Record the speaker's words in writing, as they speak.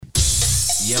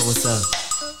Yo, what's up?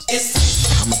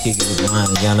 I'ma kick it with mine,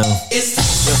 y'all know. Yo,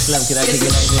 Slim, can I kick it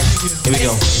like this? Here we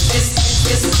go.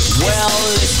 Well,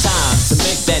 it's time to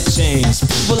make that change.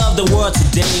 People of the world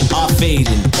today are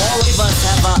fading. All of us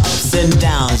have our ups and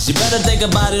downs. You better think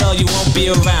about it or you won't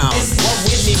be around. What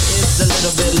we need is a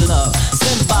little bit of love,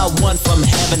 sent by one from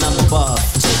heaven up above.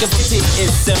 Chicken for tea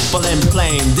is simple and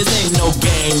plain. This ain't no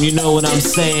game, you know what I'm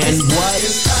saying? What?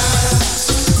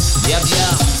 Yep.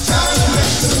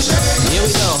 Here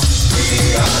we go.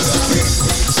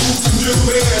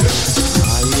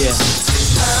 Oh yeah.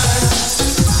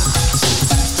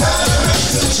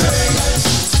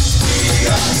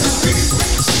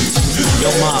 Yo,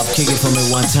 Mob, kick it for me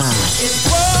one time.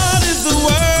 What is the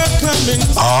word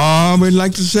coming? We'd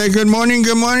like to say good morning.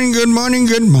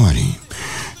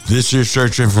 This is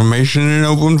Search Information in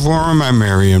Open Forum. I'm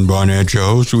Marion Barnett, your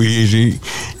host. We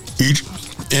each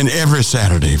and every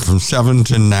Saturday from 7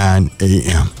 to 9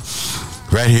 a.m.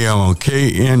 right here on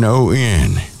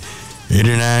KNON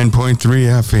 89.3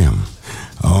 FM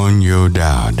on your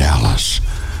dial, Dallas,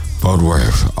 Fort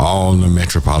Worth, all the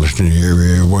metropolitan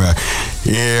area,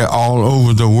 all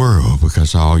over the world,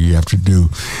 because all you have to do,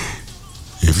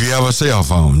 if you have a cell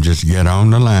phone, just get on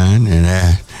the line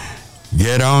and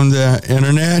get on the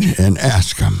internet and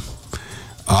ask them.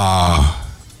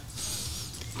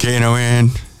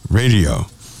 KNON Radio.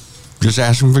 Just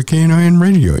ask them for KNON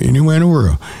Radio anywhere in the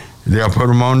world. They'll put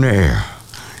them on the air.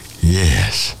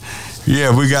 Yes.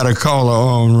 Yeah, we got a caller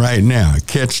on right now.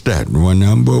 Catch that one,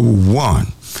 number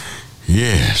one.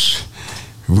 Yes.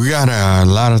 We got a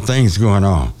lot of things going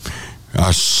on.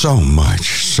 So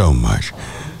much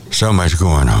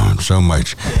going on. So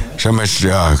much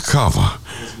cover.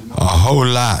 A whole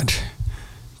lot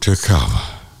to cover.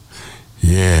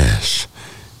 Yes.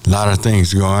 A lot of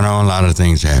things going on, a lot of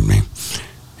things happening.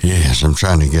 Yes, I'm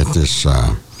trying to get this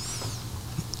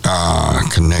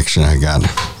connection. I got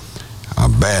a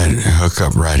bad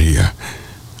hookup right here.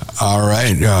 All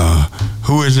right.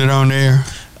 Who is it on there?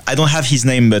 I don't have his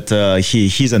name, but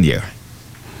he's on the air.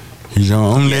 He's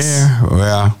on yes. there?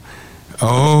 Well,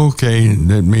 okay.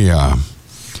 Let me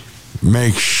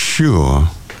make sure.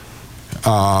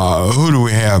 Who do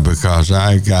we have? Because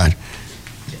I got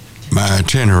my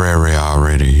itinerary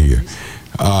already here.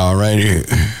 Right here.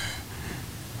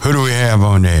 Who do we have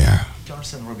on there?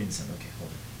 Carlson Robinson. Okay,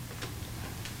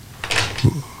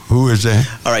 hold on. Who is that?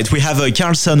 All right, we have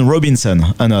Carlson Robinson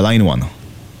on line one.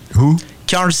 Who?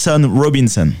 Carlson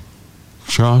Robinson.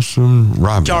 Charleston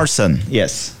Robinson. Carlson,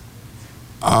 yes.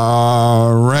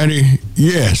 Alrighty.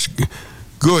 Yes.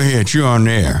 Go ahead. You're on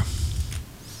there.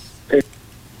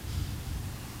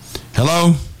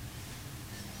 Hello?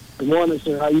 Good morning,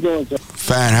 sir. How you doing, sir?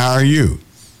 Fine. How are you?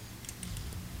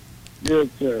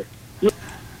 Good, sir.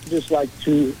 Just like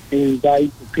to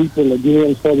invite people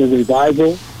again for the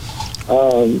revival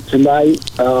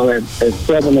tonight at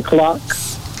 7 o'clock.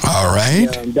 All right.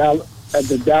 At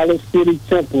the Dallas City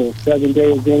Temple,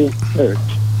 7-Day Adventist Church.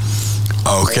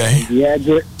 Okay.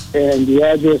 And the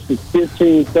address is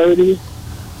 1530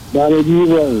 Bonneview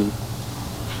Road.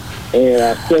 And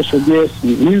our special guest,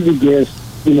 music guest,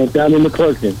 down in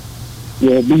McClurkin,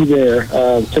 will be there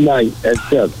tonight at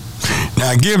 7.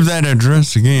 Now give that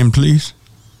address again, please.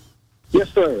 Yes,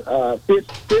 sir.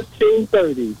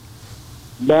 1530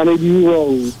 Bonneview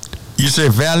Road. You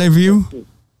said Valley View?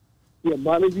 Yeah,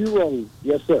 Bonneview Road.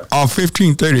 Yes, sir.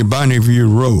 1530 Bonneview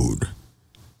Road.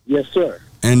 Yes, sir.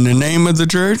 And the name of the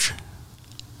church?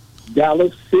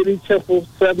 Dallas City Temple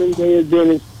 7-Day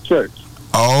Adventist Church.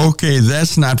 Okay,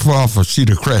 that's not far from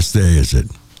Cedar Crest there, is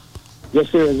it? Yes,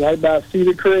 sir. It's right by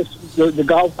Cedar Crest, the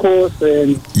golf course.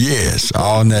 And yes,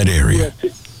 all in that area.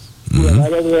 Yeah,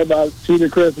 right over there by Cedar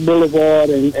Crest Boulevard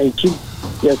and Keith.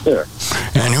 Yes, sir.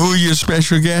 And who are your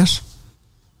special guests?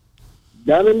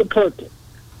 Down in McClurkin.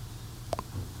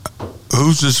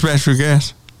 Who's the special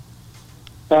guest?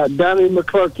 Donnie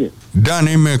McClurkin.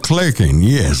 Donnie McClurkin,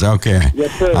 yes, okay.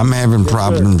 Yes, sir. I'm having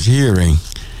problems hearing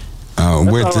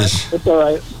with all this. Right. It's all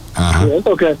right. Uh-huh. Yeah, it's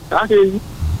okay. I hear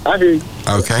you.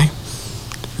 Okay.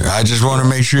 I just want to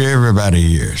make sure everybody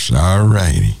hears. All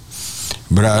righty.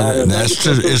 But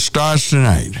it starts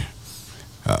tonight.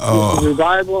 The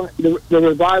revival,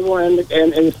 and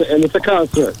it's a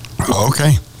concert.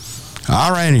 Okay.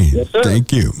 All righty. Yes, sir.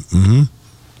 Thank you. Mm-hmm.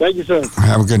 Thank you, sir.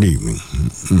 Have a good evening.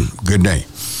 Good day.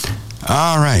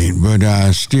 All right, but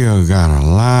I still got a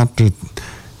lot to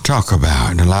talk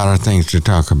about, a lot of things to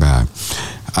talk about.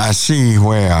 I see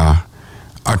where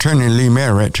Attorney Lee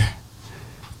Merritt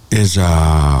is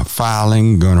going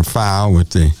to file with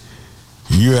the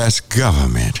U.S.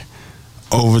 government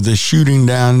over the shooting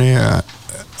down there,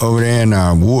 over there in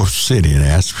Wolf City.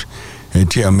 They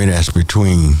tell me that's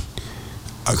between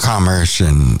Commerce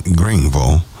and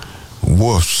Greenville,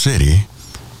 Wolf City,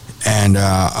 and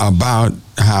about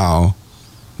how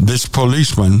this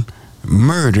policeman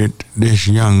murdered this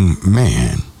young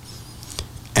man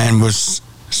and was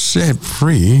set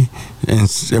free, and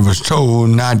it was told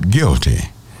not guilty.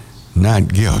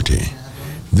 Not guilty.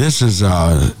 This is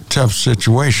a tough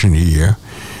situation here.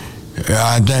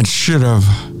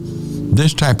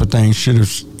 This type of thing should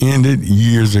have ended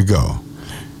years ago.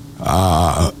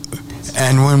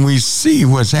 And when we see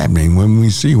what's happening,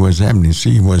 see what's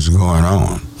going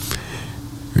on,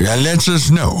 that lets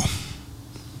us know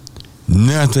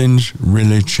nothing's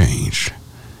really changed.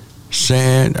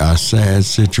 A sad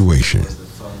situation.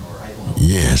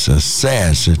 Yes, a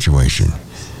sad situation.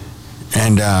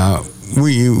 And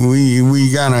we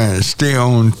gotta stay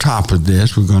on top of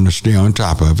this. We're gonna stay on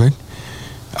top of it.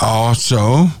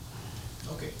 Also,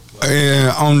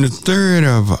 on the 3rd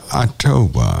of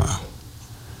October,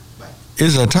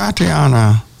 is a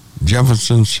Tatiana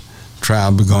Jefferson's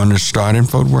trial going to start in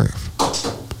Fort Worth?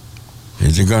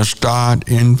 Is it going to start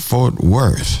in Fort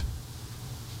Worth?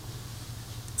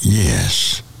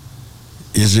 Yes.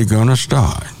 Is it going to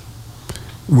start?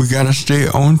 We got to stay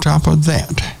on top of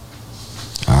that.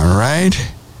 All right?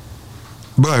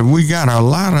 But we got a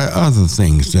lot of other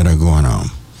things that are going on.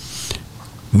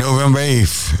 November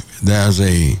 8th, there's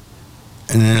an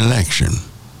election.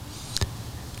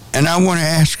 And I want to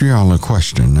ask you all a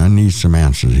question. I need some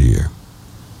answers here.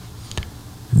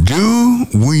 Do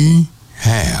we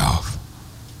have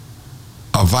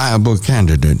a viable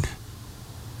candidate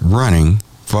running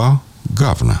for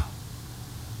governor?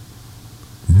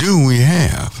 Do we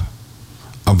have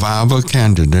a viable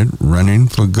candidate running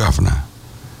for governor?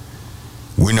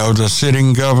 We know the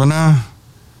sitting governor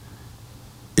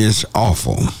is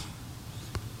awful.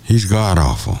 He's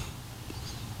god-awful.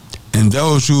 And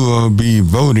those who will be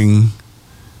voting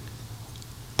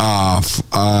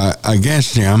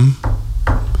against him,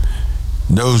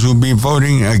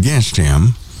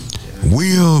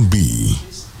 will be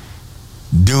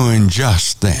doing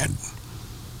just that,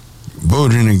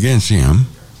 voting against him.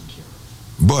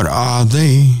 But are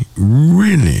they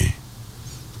really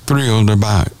thrilled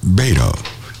about Beto?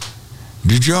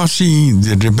 Did y'all see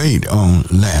the debate on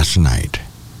last night?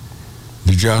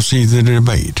 Did y'all see the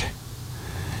debate?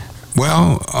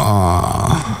 Well,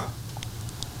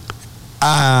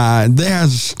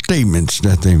 there's statements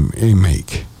that they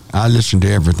make. I listened to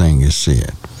everything he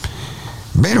said.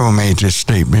 Beto made this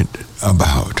statement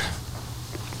about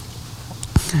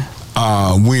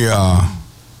our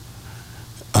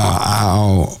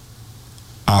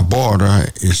border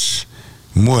is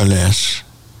more or less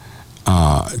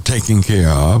taken care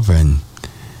of, and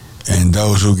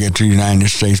those who get to the United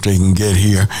States, they can get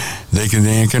here. They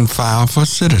can file for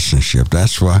citizenship.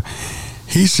 That's why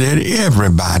he said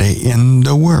everybody in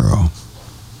the world.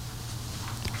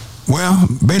 Well,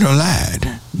 Beto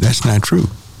lied. That's not true.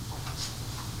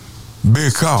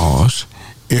 Because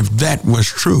if that was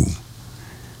true,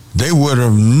 they would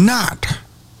have not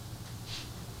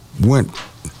went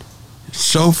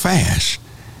so fast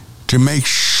to make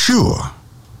sure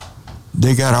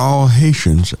they got all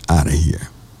Haitians out of here.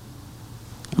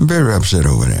 I'm very upset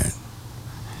over that.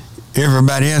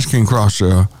 Everybody else can cross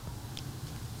the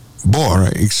border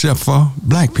except for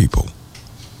black people.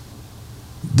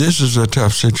 This is a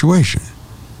tough situation.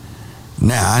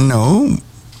 Now, I know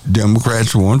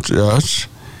Democrats want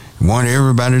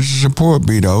everybody to support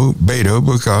Beto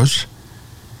because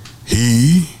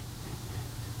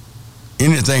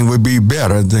anything would be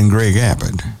better than Greg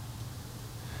Abbott.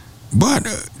 But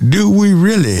do we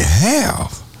really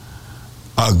have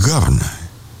a governor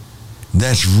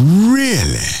that's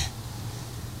really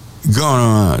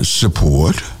gonna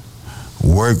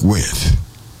work with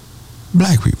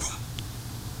black people?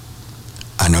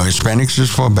 I know Hispanics is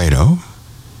for Beto,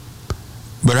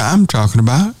 but I'm talking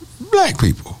about black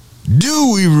people.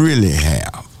 Do we really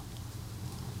have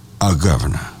a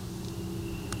governor?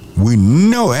 We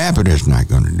know Abbott is not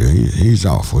going to do it. He's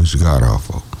awful. He's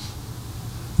god-awful.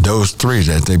 Those three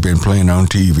that they've been playing on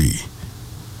TV,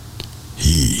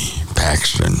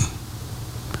 Paxton,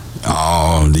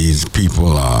 all these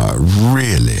people are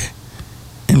really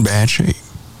in bad shape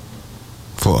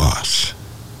for us.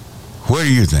 What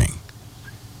do you think?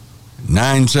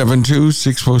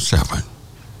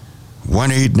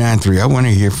 972-647-1893. I want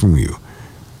to hear from you.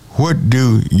 What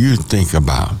do you think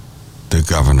about the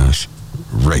governor's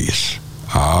race?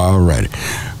 All right.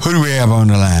 Who do we have on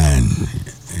the line?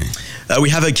 We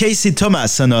have a Casey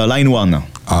Thomas on line 1.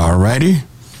 All righty.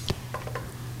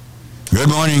 Good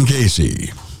morning,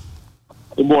 Casey.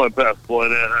 Good morning, Pastor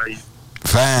Boyd. How are you?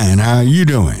 Fine. How are you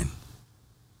doing?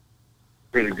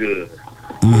 Pretty good.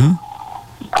 Mm-hmm.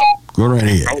 Go right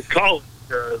ahead. I was calling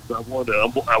because I want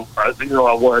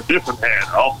a different hat.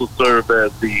 I also serve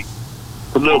as the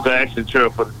political action chair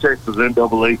for the Texas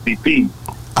NAACP.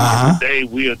 Today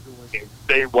we are doing a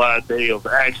statewide day of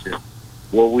action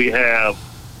where we have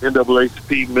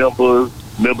NAACP members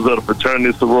of the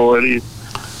fraternity sororities,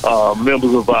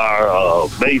 members of our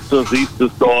Masons, Easter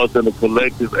Stars, and the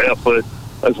collective effort,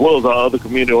 as well as our other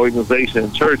community organizations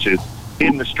and churches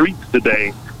in the streets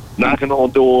today, knocking on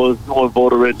doors, doing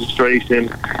voter registration,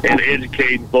 and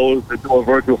educating voters and doing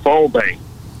virtual phone bank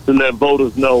to let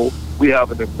voters know we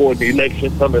have an important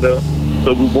election coming up.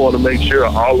 So we want to make sure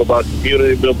all of our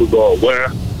community members are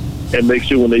aware and make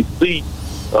sure when they see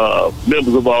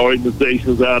members of our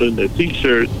organizations out in their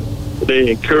T-shirts, they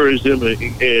encourage them and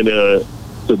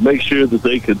to make sure that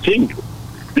they continue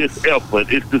this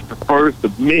effort. It's just the first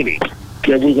of many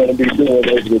that we're going to be doing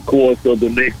over the course of the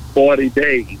next 40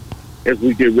 days as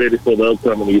we get ready for the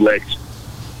upcoming election.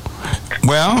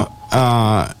 Well,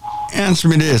 answer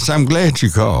me this. I'm glad you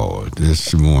called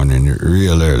this morning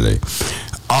real early.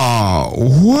 I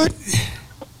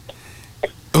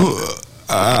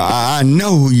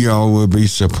know y'all will be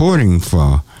supporting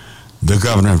for the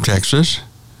governor of Texas,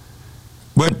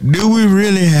 but do we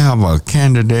really have a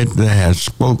candidate that has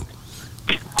spoke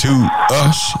to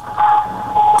us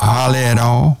hardly at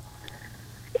all?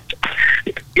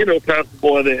 You know, Pastor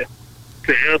Boy, to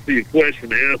answer your question,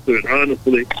 to answer it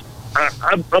honestly,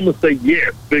 I'm going to say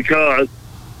yes, because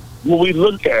when we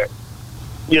look at,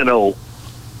 you know,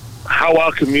 how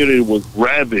our community was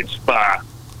ravaged by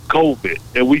COVID,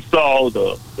 and we saw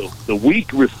the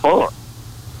weak response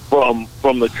from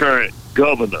the current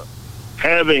governor,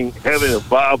 having a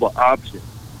viable option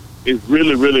is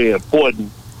really, really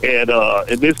important. And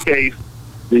in this case,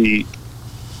 the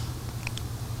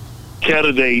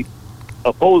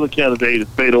opposing candidate is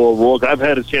Beto O'Rourke. I've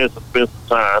had a chance to spend some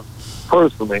time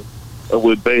personally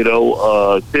with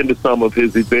Beto, attended some of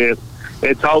his events,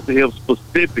 and talked to him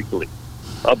specifically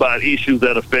about issues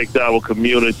that affect our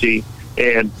community.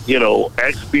 And, you know,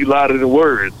 acts speak louder than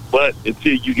words, but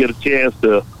until you get a chance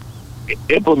to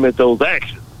implement those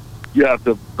actions, you have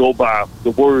to go by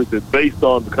the words. And based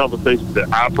on the conversations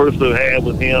that I personally had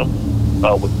with him,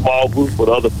 with small groups, with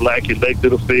other black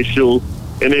elected officials,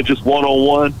 and then just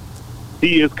one-on-one,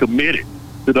 he is committed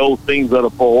to those things that are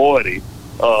priority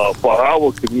for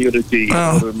our community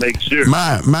to make sure.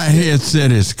 My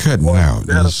headset is cutting out.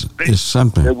 There's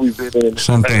something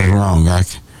wrong.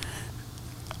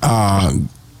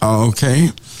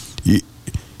 Okay. Let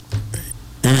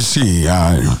me see.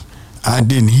 I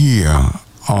didn't hear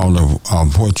all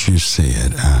of what you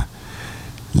said.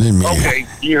 Okay.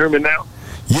 Can you hear me now?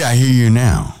 Yeah, I hear you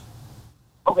now.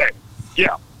 Okay.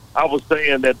 Yeah. I was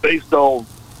saying that based on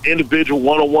individual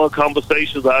one-on-one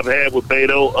conversations I've had with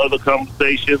Beto, other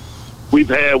conversations we've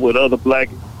had with other black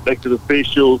elected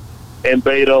officials and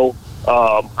Beto,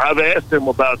 I've asked him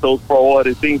about those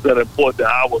priority things that are important to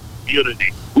our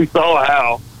community. We saw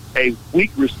how a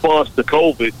weak response to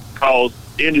COVID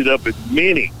ended up in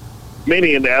many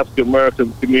in the African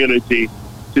American community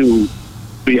to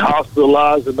be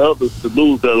hospitalized and others to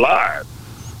lose their lives.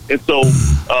 And so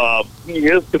he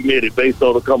is committed, based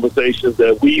on the conversations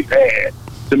that we've had,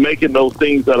 to making those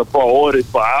things that are priorities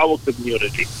for our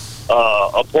community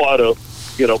a part of,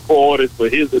 you know, priorities for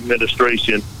his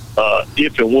administration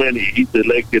if and when he's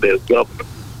elected as governor.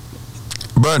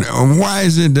 But why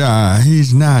is it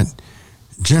he's not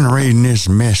generating this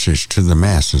message to the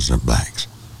masses of blacks?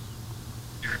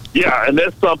 Yeah, and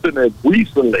that's something that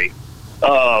recently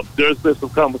there's been some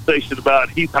conversation about.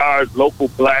 He's hired local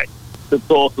black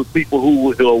consultants, people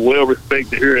who are well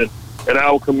respected here in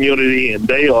our community, and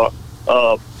they are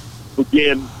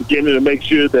beginning to make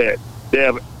sure that they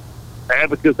have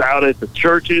advocates out at the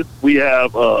churches. We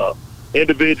have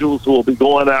individuals who will be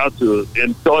going out to,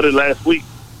 and started last week,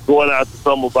 going out to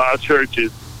some of our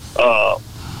churches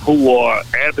who are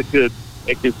advocates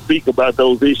and can speak about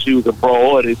those issues and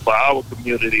priorities for our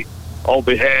community on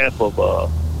behalf of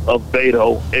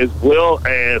Beto, as well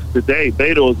as today,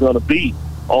 Beto is going to be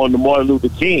on the Martin Luther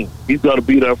King. He's going to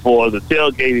be there for the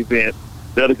tailgate event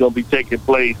that are going to be taking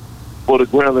place for the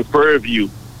Grambling Prairie View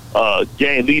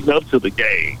game leading up to the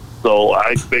game. So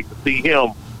I expect to see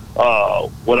him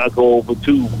when I go over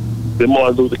to the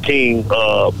Martin Luther King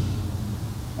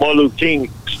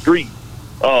Street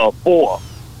for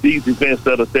these events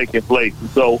that are taking place. And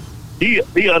so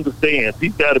he understands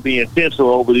he's got to be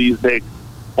intentional over these next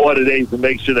 40 days to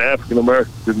make sure the African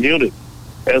American community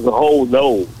as a whole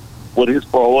knows what his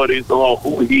priorities are,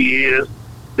 who he is,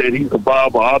 that he's a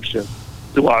viable option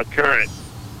to our current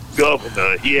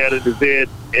governor, he had an event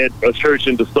at a church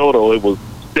in DeSoto. It was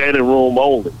standing room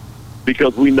only,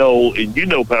 because we know, and you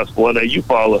know, Pastor Boy, that you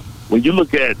follow, when you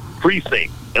look at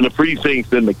precincts and the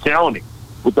precincts in the county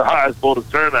with the highest voter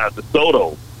turnout,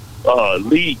 DeSoto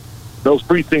lead, those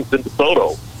precincts in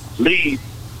DeSoto lead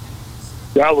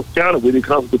Dallas County when it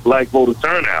comes to black voter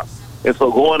turnout. And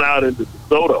so going out into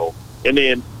DeSoto and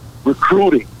then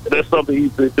recruiting, and that's something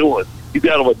he's been doing. He's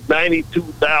got over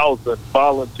 92,000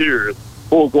 volunteers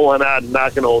who are going out and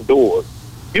knocking on doors.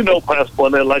 You know, Pastor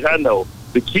Barnett, like I know,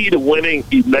 the key to winning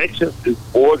elections is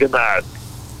organizing.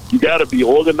 You got to be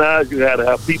organized. You got to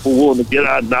have people willing to get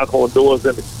out and knock on doors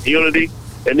in the community.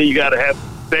 And then you got to have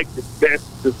effective message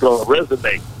that's going to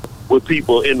resonate with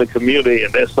people in the community.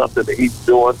 And that's something that he's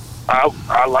doing.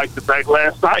 I like the fact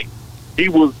last night he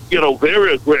was,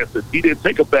 very aggressive. He didn't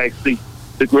take a back seat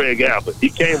to Greg Abbott. He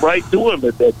came right to him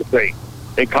at that debate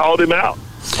and called him out.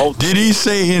 Did he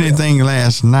say anything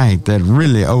last night that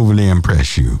really overly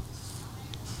impressed you?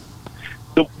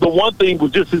 The one thing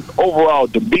was just his overall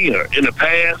demeanor. In the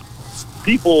past,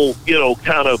 people,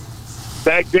 kind of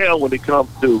back down when it comes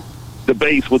to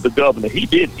debates with the governor. He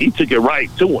didn't. He took it right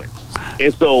to him.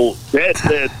 And so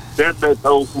that let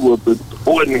those who have been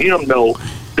supporting him know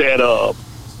that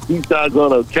he's not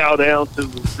going to cow down to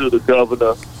the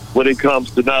governor when it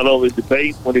comes to not only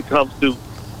debates, when it comes to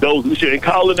those who should, and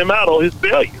calling him out on his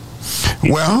failure.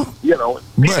 Well,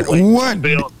 but what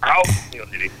built our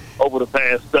community over the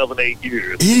past 7-8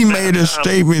 years. He made a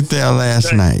statement there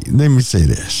last night. Let me say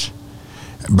this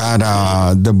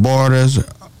about the borders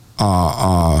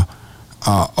are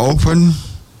open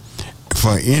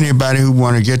for anybody who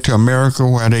want to get to America,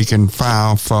 where they can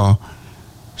file for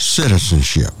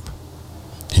citizenship.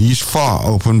 He's for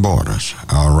open borders.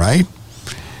 All right.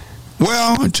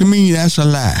 Well, to me, that's a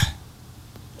lie.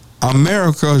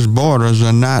 America's borders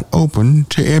are not open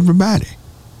to everybody.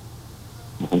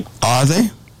 Are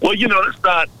they? Well, it's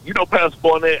not, Pastor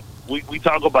Barnett, we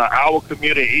talk about our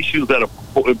community issues that are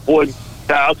important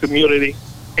to our community.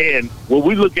 And when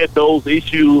we look at those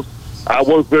issues, I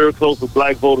work very close with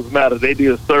Black Voters Matter. They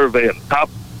did a survey of the top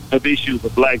of issues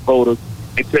of black voters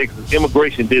in Texas.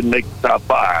 Immigration didn't make the top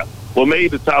 5. What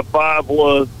made the top 5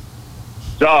 was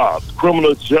jobs,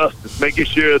 criminal justice, making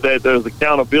sure that there's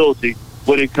accountability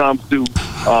when it comes to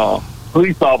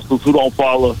police officers who don't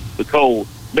follow the code,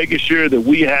 making sure that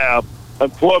we have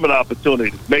employment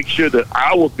opportunities, make sure that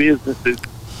our businesses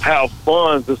have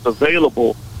funds that's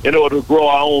available in order to grow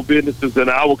our own businesses in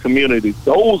our communities.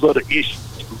 Those are the issues.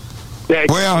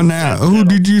 Well, now, who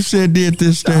did you say did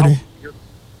this study?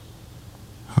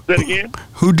 Say it again?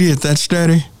 Who did that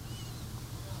study?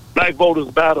 Black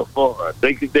Voters Matter Fund.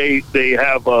 They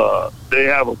have a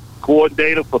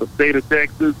coordinator for the state of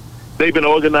Texas. They've been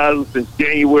organizing since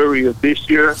January of this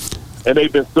year, and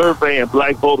they've been surveying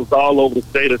black voters all over the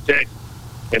state of Texas.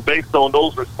 And based on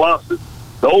those responses,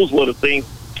 those were the things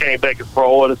that came back as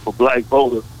priorities for black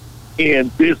voters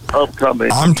in this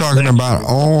upcoming. I'm talking about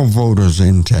all voters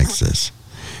in Texas.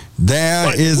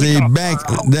 There's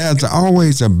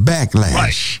always a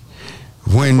backlash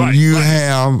when you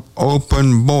have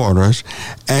open borders,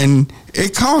 and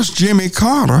it cost Jimmy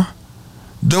Carter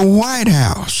the White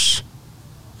House.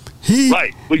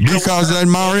 Because at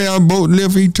Mariel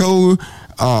Boatlift, he told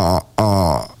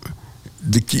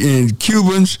the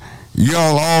Cubans,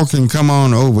 y'all all can come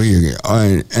on over here.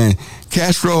 And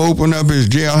Castro opened up his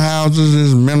jailhouses,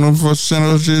 his mental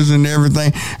facilities and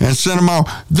everything, and sent them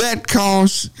off. That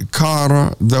cost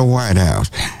Carter the White House.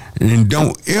 And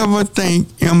don't ever think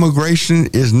immigration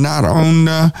is not on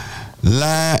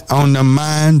the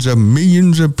minds of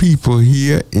millions of people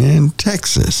here in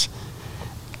Texas.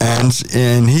 And the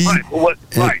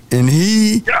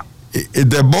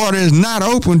border is not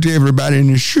open to everybody, and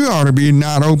it sure ought to be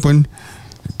not open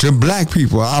to black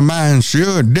people. Our minds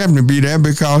should definitely be there,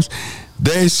 because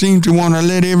they seem to want to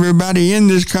let everybody in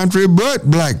this country but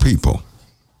black people.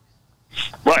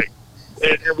 Right.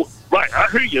 Right. I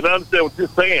hear you and I understand what you're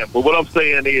saying, but what I'm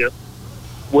saying is,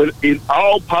 when in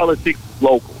all politics is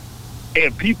local,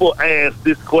 and people ask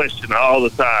this question all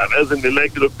the time. As an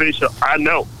elected official, I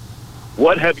know.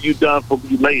 What have you done for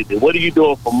me lately? What are you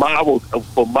doing for my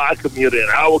community and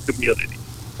our community?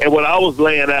 And what I was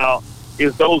laying out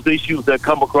is those issues that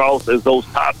come across as those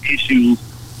top issues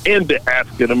in the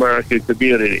African American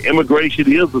community.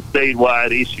 Immigration is a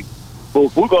statewide issue. But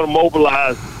if we're going to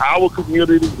mobilize our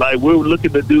community like we're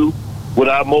looking to do with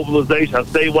our mobilization, our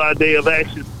statewide day of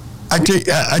action. I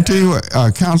tell you what,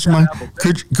 Councilman,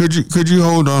 could you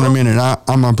hold on a minute?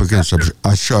 I'm up against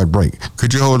a short break.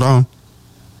 Could you hold on?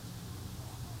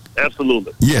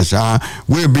 Absolutely. Yes,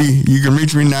 you can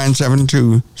reach me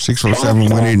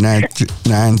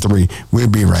 972-647-1893. We'll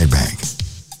be right back.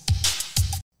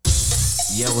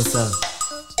 Yo, what's up?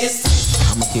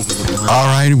 I'm gonna kick it with one. All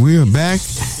right, we are back,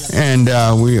 and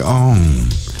we're on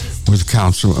with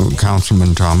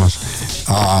Councilman Thomas.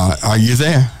 Are you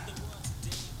there?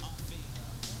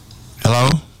 Hello?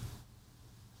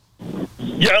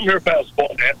 Yeah, I'm here, Pastor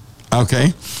Barnett.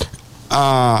 Okay.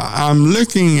 I'm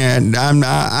looking at.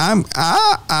 I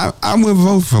would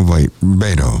vote for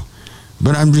Beto,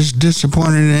 but I'm just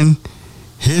disappointed in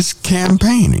his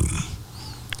campaigning,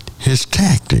 his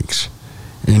tactics,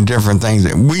 and different things.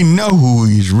 We know who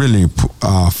he's really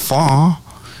for,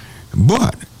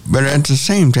 but at the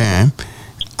same time,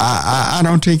 I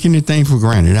don't take anything for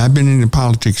granted. I've been in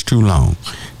politics too long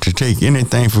to take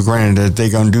anything for granted that they're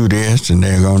going to do this and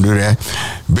they're going to do that,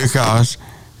 because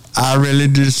I really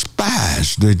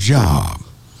despise the job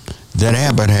that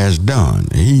Abbott has done.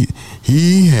 He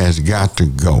has got to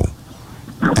go.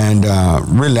 And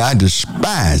really, I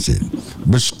despise it.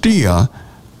 But still,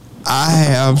 I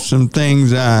have some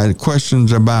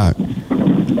questions about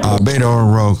Beto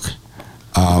O'Rourke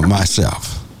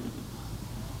myself.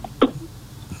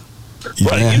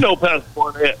 Right, Pastor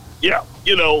Barnett,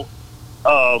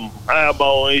 I have my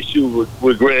own issue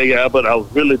with Greg Abbott. I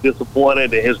was really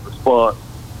disappointed in his response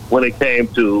when it came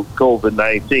to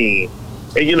COVID-19.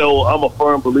 And, I'm a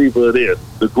firm believer of this.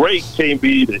 The great can't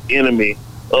be the enemy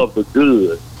of the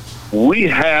good. We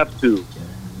have to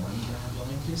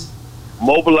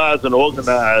mobilize and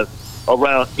organize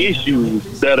around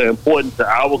issues that are important to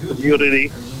our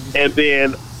community, and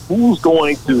then who's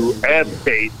going to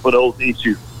advocate for those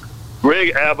issues.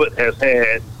 Greg Abbott has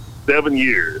had 7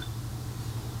 years.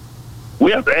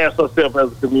 We have to ask ourselves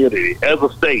as a community, as a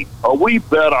state, are we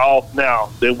better off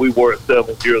now than we were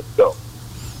 7 years ago?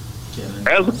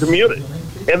 As a community.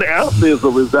 And the answer is a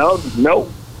resounding no.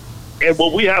 And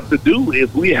what we have to do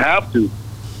is we have to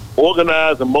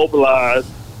organize and mobilize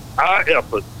our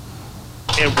efforts.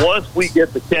 And once we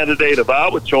get the candidate of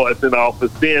our choice in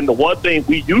office, then the one thing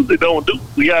we usually don't do,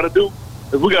 we got to do,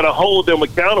 is we got to hold them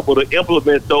accountable to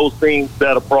implement those things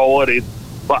that are priorities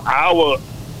for our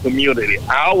community,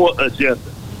 our agenda.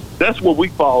 That's where we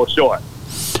fall short.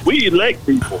 We elect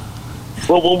people,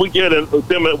 but when when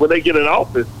they get in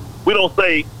office, we don't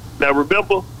say, now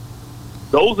remember,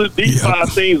 these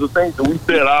 5 things are things that we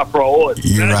said our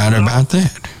priorities. You're right about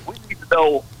that. We need to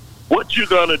know what you're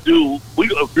going to do.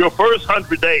 Your first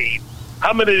 100 days,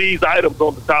 how many of these items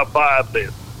on the top 5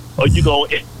 list are you going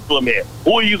to implement?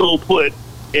 Who are you going to put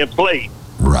in place?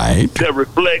 Right. That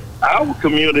reflect our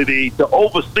community to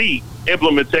oversee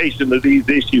implementation of these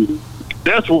issues.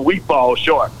 That's where we fall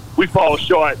short. We fall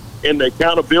short in the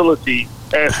accountability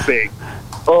aspect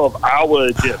of our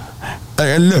agenda.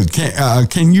 Look,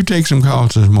 can you take some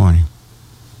calls this morning?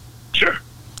 Sure.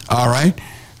 All right.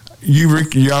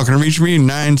 Y'all can reach me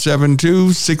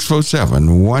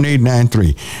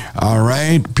 972-647-1893. All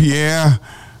right, Pierre,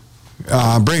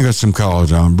 bring us some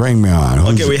calls on. Bring me on.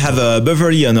 Okay, we have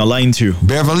Beverly on the line too.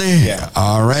 Beverly? Yeah.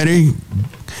 All righty.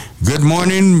 Good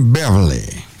morning,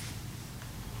 Beverly.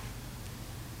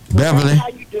 Beverly? How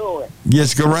you doing?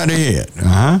 Yes, go right ahead.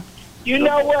 Uh-huh. You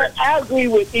know what? I agree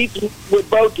with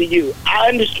both of you. I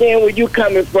understand where you're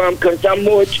coming from because I'm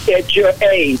more at your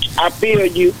age. I feel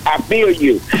you.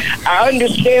 I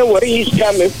understand where he's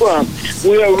coming from.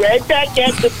 We're right back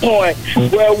at the point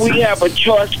where we have a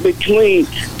choice between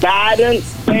Biden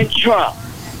and Trump.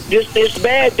 It's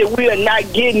bad that we are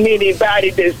not getting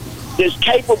anybody that's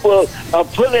capable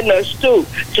of pulling us through.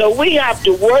 So we have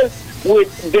to work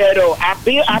with Beto. I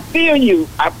feel you.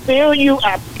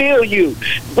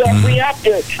 But we have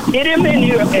to get him in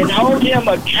here and hold him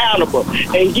accountable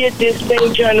and get this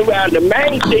thing turned around. The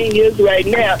main thing is right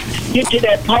now, get to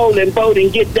that poll and vote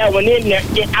and get that one in there.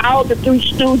 Get all the 3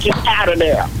 stooges out of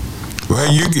there.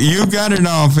 Well, you got it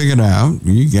all figured out.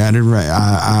 You got it right.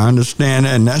 I understand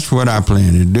that, and that's what I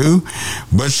plan to do.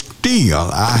 But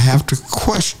still, I have to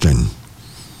question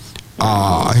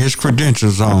his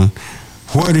credentials on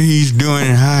what he's doing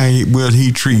and how will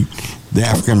he treat the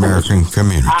African American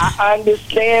community. I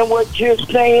understand what you're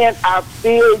saying. I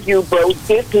feel you, but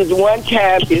this is one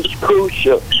time it's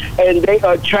crucial. And they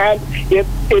are trying, if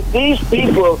these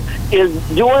people is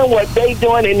doing what they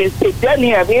doing, and it doesn't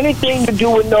have anything to do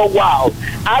with no wall.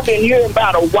 I've been hearing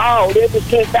about a wall ever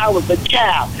since I was a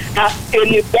child.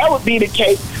 And if that would be the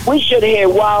case, We should have had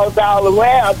walls all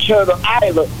around Turtle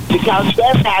Island because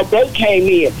that's how they came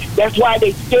in. That's why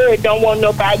they scared, don't want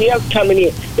nobody else coming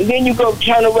in. And then you go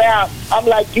turn around. I'm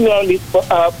like you on this,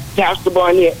 Pastor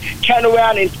Barnett. Turn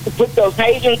around and put those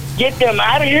Haitians, get them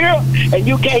out of here, and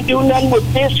you can't do nothing with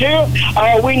this here.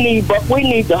 We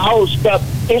need the whole stuff.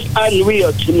 It's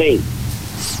unreal to me.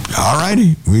 All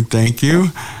righty. We thank you.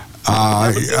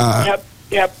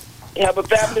 Have a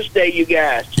fabulous day, you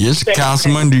guys. Yes,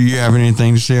 Councilman, do you have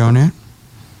anything to say on that?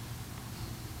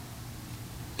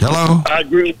 Hello? I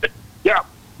agree with that. Yeah.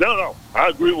 No. I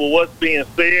agree with what's being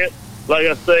said. Like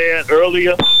I said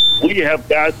earlier, we have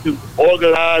got to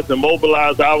organize and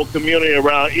mobilize our community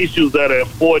around issues that are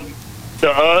important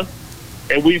to us,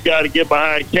 and we've got to get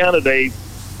behind candidates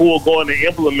who are going to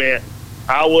implement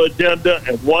our agenda,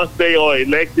 and once they are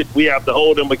elected, we have to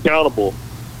hold them accountable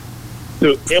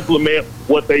to implement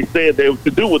what they said they to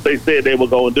do what they said they were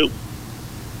going to do.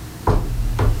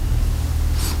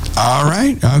 All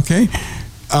right. Okay.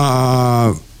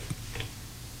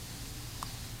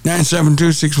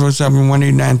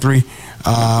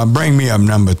 972-647-1893. Bring me up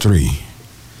number 3.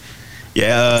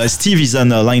 Yeah, Steve is on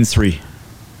line 3.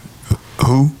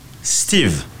 Who?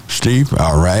 Steve. Steve.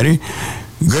 All righty.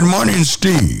 Good morning,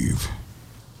 Steve.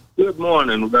 Good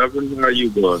morning, Reverend. How are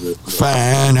you doing this morning?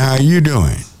 Fine. How are you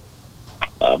doing?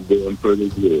 I'm doing pretty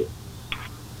good.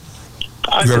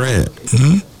 Go ahead.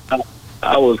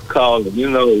 I was calling,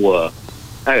 I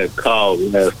had called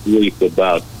last week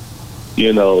about,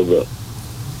 the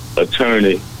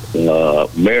attorney,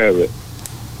 Merritt,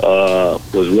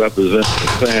 was representing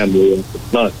the family in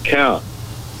Blount County.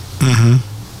 Mm-hmm.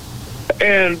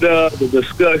 And the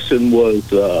discussion was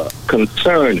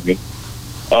concerning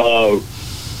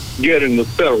getting the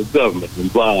federal government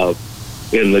involved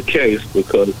in the case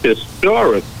because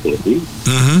historically,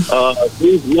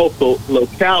 these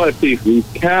localities, these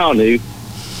counties,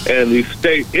 and these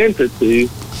state entities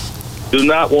do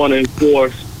not want to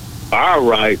enforce our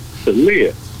right to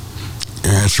live.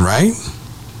 That's right.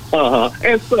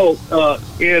 And so,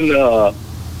 in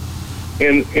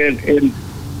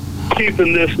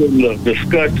keeping this in the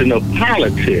discussion of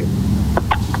politics,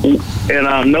 and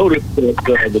I noticed that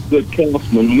the good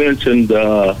councilman mentioned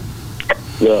the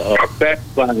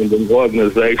fact-finding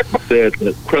organization said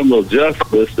that criminal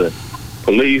justice and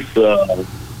police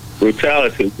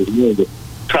brutality was one of the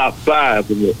top 5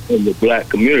 in the black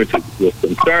community was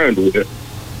concerned with.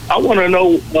 I want to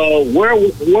know where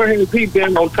has he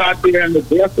been on Tatiana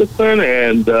Jefferson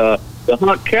and the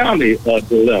Hunt County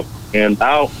dilemma? And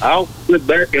I'll sit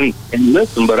back and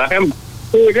listen, but I haven't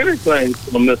heard anything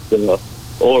from Mr.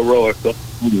 O'Rourke on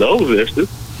those issues.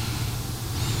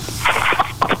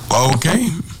 Okay.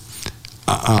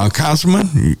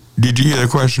 Councilman, did you hear the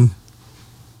question?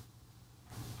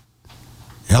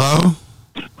 Hello?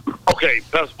 Okay,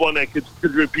 Pastor Barnett, could you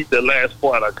repeat that last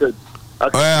part? I could.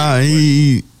 Well,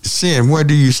 he said, where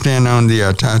do you stand on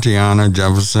the Tatiana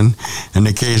Jefferson and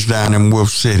the case down in Wolf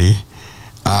City?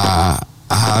 I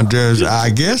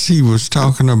guess he was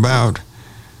talking about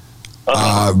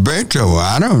Beto.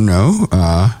 I don't know.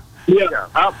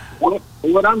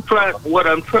 What I'm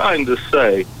trying to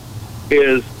say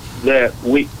is that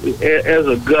we, as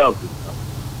a governor,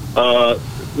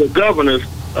 the governors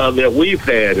that we've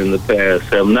had in the past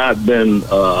have not been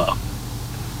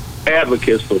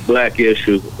advocates for black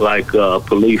issues like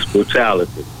police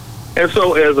brutality. And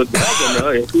so as a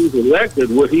governor, if he's elected,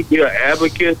 would he be an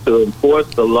advocate to enforce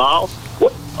the law?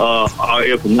 Or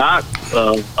if not,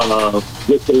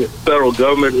 get the federal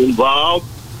government involved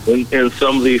in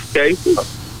some of these cases?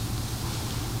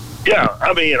 Yeah,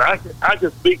 I mean, I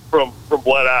can speak from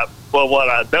what I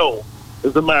know.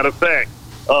 As a matter of fact,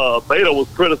 Beto was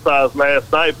criticized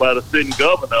last night by the sitting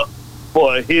governor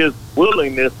for his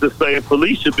willingness to say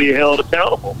police should be held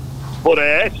accountable for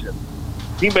their actions.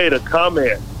 He made a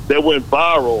comment that went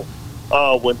viral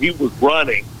when he was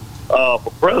running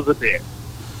for president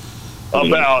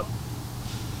about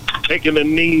taking a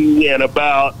knee and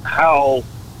about how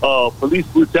police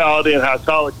brutality and how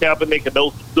Colin Kaepernick and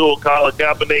those who stood Colin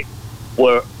Kaepernick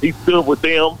he stood with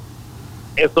them.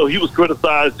 And so he was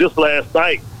criticized just last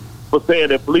night for saying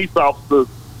that police officers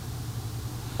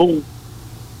who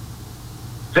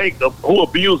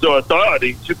abuse their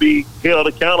authority should be held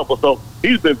accountable. So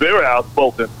he's been very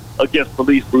outspoken against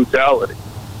police brutality.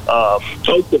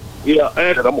 Yeah,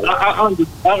 and I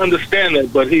understand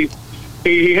that, but he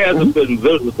hasn't been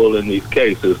visible in these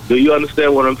cases. Do you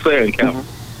understand what I'm saying, Captain?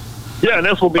 Yeah, and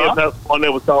that's what me and Pastor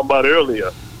Barnett was talking about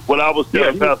earlier. What I was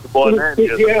telling Pastor Barnett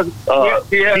is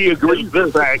he agrees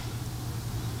with the fact.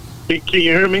 Can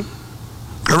you hear me?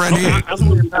 Go right ahead. That's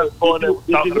what Pastor Barnett was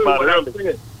talking about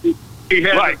earlier.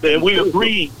 Right, and we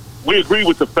agree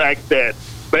with the fact that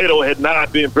Beto had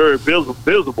not been very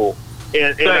visible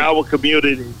in our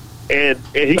community, and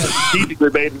he strategically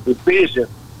made a decision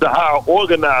to hire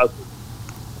organizers,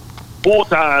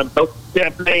 full-time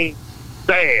campaign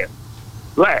staff,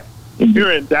 black,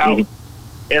 here in Dallas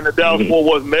and the Dallas-Fort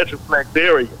Worth Metroplex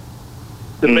area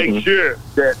to make sure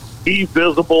that he's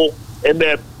visible and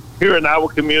that here in our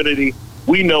community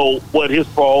we know what his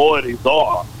priorities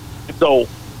are. So,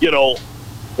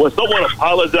 when someone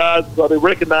apologizes or they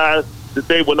recognize that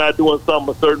they were not doing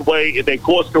something a certain way and they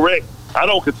course correct, I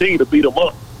don't continue to beat them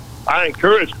up. I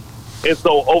encourage them. And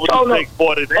so over the next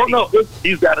 40 days,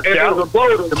 he's got a challenge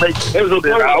to make sure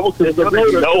that our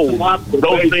community knows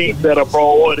those things that are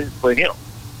priorities for him.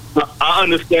 I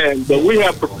understand, but we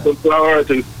have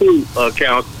priorities too,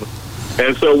 Councilman.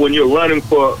 And so when you're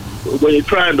when you're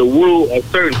trying to woo a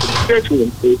certain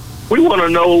constituency, we want to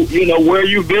know, where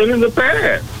you've been in the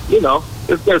past.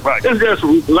 It's just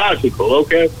logical,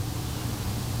 okay?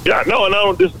 Yeah, no, and I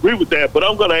don't disagree with that, but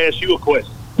I'm going to ask you a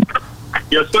question.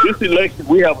 Yes, sir. This election,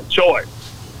 we have a choice.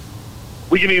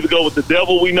 We can either go with the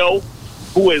devil we know,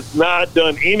 who has not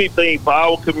done anything for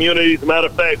our community. As a matter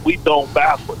of fact, we've gone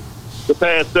backwards the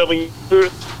past 7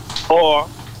 years, or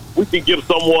we can give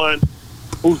someone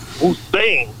who's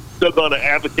saying they're going to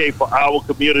advocate for our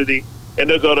community and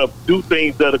they're going to do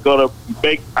things that are going to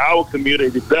make our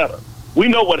community better. We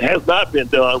know what has not been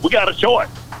done. We got a choice.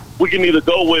 We can either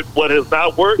go with what has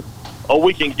not worked, or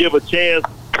we can give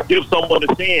someone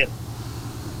a chance.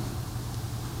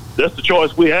 That's the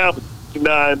choice we have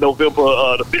on November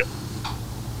the 5th.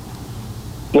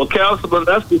 Well, Councilman,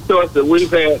 that's the choice that we've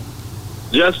had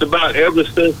just about ever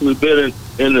since we've been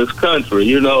in this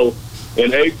country. In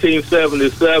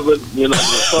 1877, the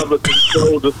Republicans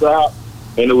sold us out,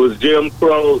 and it was Jim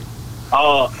Crow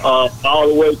all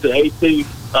the way to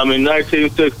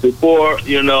 1964.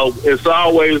 It's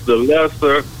always the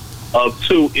lesser of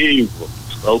two evils.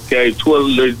 Okay,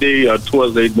 twas they or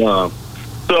twas they done.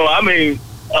 So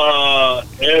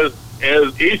as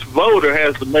each voter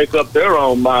has to make up their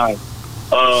own mind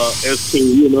as to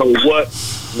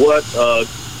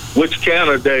which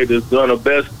candidate is going to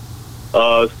best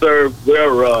serve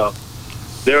their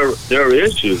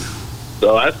issues.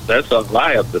 So that's all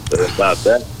I have to say about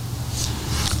that.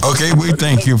 Okay, we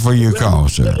thank you for your call,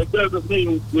 sir. It doesn't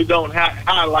mean we don't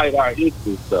highlight our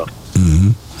issues, though.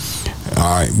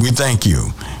 All right, we thank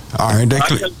you. All right, that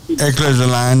clears the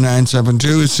line.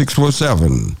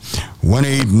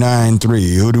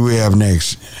 972-647-1893. Who do we have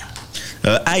next?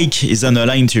 Ike is on the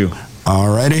line too. All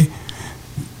righty.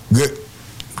 Good.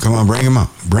 Come on, bring him up.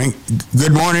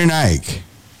 Good morning, Ike.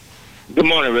 Good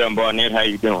morning, Reverend Barnett. How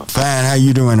you doing? Fine. How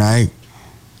you doing, Ike?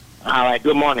 All right.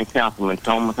 Good morning, Councilman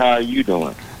Thomas. How are you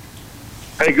doing?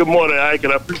 Hey, good morning, Ike,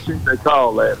 and I appreciate that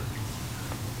call, lad.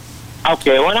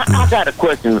 Okay, well, I got a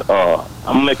question. I'm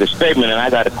going to make a statement, and I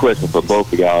got a question for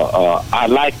both of y'all. I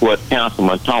like what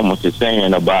Councilman Thomas is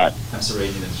saying about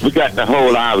we got to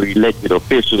hold our elected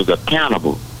officials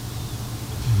accountable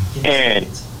and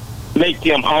make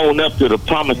them own up to the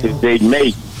promises they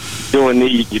make during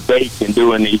these debates and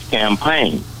during these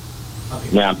campaigns.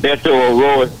 Now, Beto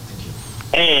O'Rourke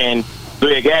and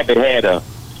Greg Abbott had a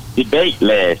debate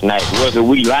last night. Whether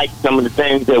we like some of the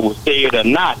things that were said or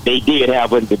not, they did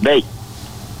have a debate.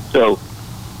 So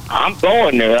I'm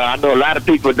going there. I know a lot of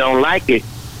people don't like it,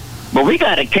 but we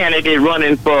got a candidate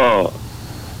running for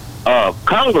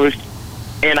Congress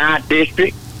in our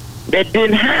district that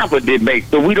didn't have a debate,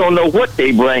 so we don't know what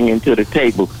they bring to the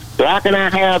table. So how can I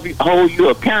hold you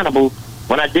accountable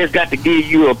when I just got to give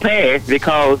you a pass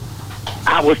because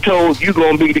I was told you're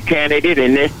going to be the candidate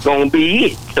and that's going to be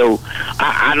it? So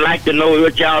I'd like to know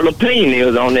what y'all opinion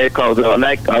is on that because,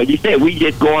 like you said, we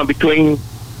just going between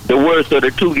the worst of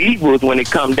the two evils when it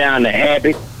comes down to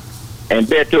Abbott and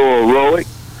Beto O'Rourke.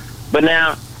 But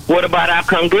now, what about our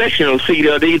congressional seat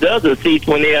or these other seats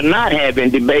when they are not having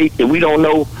debates and we don't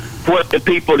know what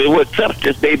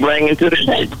substance they bring into the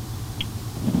table?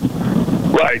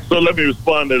 Right, so let me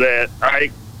respond to that. All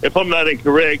right. If I'm not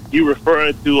incorrect, you're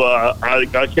referring to our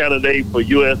candidate for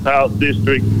U.S. House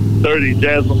District 30,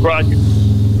 Jasmine Crockett?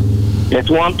 That's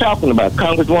what I'm talking about,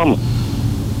 Congresswoman.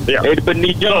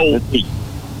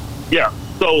 Yeah.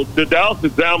 So the Dallas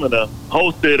Examiner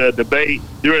hosted a debate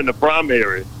during the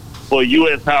primary for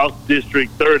U.S. House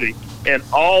District 30, and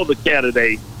all the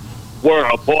candidates were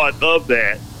a part of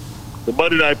that. The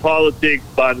Monday Night Politics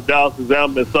by the Dallas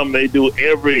Examiner is something they do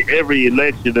every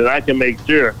election, and I can make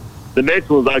sure. The next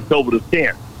one's October the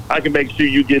 10th. I can make sure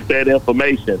you get that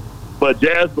information. But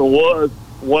Jasmine was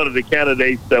one of the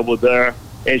candidates that was there,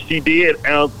 and she did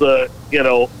answer,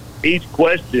 each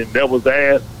question that was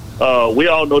asked We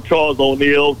all know Charles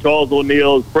O'Neill. Charles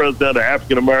O'Neill is president of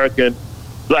African American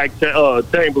Black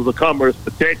Chambers of Commerce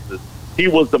for Texas. He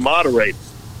was the moderator,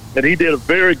 and he did a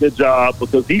very good job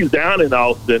because he's down in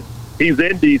Austin. He's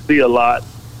in D.C. a lot,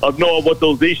 of knowing what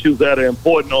those issues that are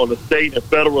important on the state and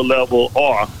federal level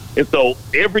are. And so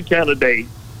every candidate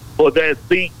for that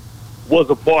seat was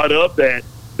a part of that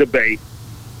debate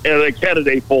and a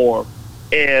candidate forum.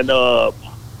 And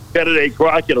candidate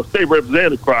Crockett, or State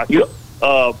Representative Crockett,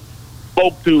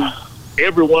 spoke to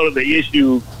every one of the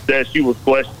issues that she was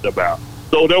questioned about.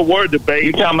 So there were debates.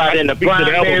 You talking about in the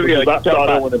primary?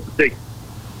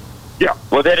 Yeah.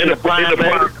 Was that in the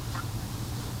primary?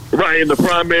 Right, in the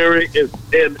primary,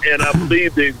 and I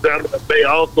believe the examiner may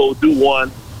also do one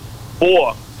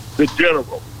for the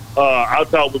general. I'll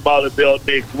talk with Molly Bell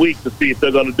next week to see if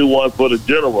they're going to do one for the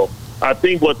general. I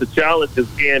think what the challenge is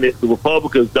in is the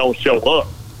Republicans don't show up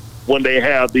when they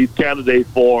have these candidate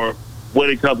forums when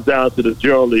it comes down to the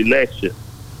general election.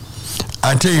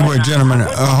 I tell you what, gentlemen,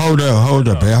 hold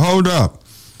up.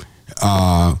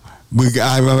 I'm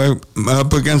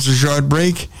up against a short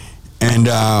break. And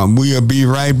we'll be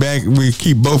right back. We'll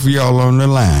keep both of y'all on the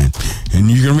line.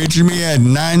 And you can reach me at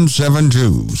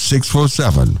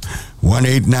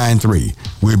 972-647-1893.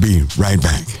 We'll be right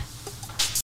back.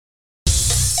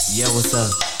 Yo, what's up?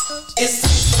 I'm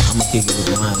going to kick it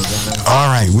with mine again. All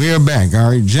right, we're back. All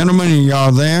right, gentlemen, are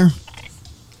y'all there?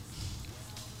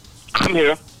 I'm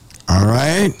here. All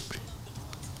right.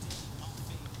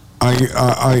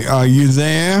 Are you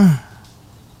there?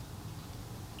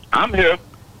 I'm here.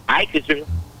 Ike is here.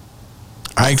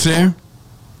 Ike's there?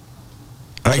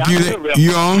 Ike, yeah,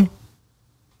 you on?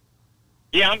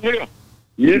 Yeah, I'm here.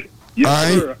 Yes, all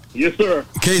right. Sir. Yes, sir.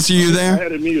 Casey, you there? I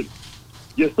had it muted.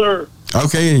 Yes, sir.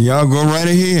 Okay, y'all go right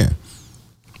ahead.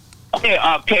 Okay,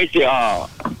 Casey, I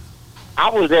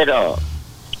went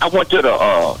to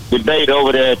the debate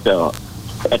over there at the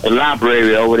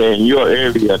library over there in your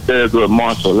area, Thurgood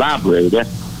Marshall Library.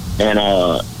 And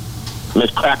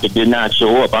Ms. Crockett did not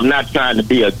show up. I'm not trying to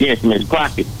be against Ms.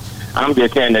 Crockett. I'm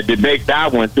just saying the debate that I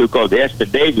went to, because Esther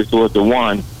Davis was the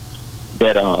one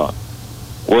that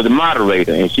was the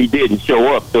moderator, and she didn't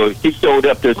show up. So if she showed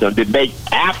up to some debate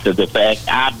after the fact,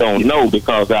 I don't know,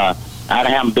 because I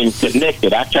haven't been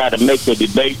connected. I try to make the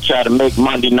debate, try to make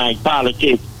Monday Night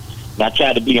Politics, and I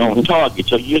try to be on target.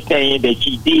 So you're saying that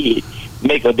she did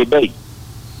make a debate?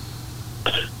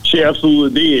 She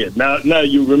absolutely did. Now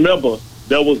you remember,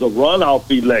 there was a runoff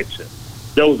election.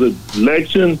 There was an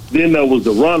election, then there was a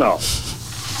runoff.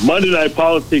 Monday Night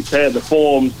Politics had the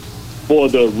forms for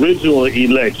the original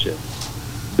election.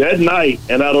 That night,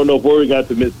 and I don't know if word got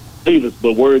to Ms. Davis,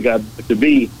 but word got to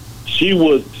me, she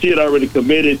had already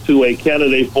committed to a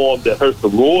candidate forum that her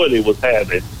sorority was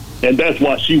having, and that's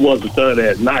why she wasn't there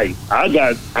that night. I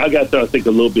got there, I think,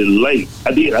 a little bit late.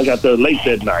 I got there late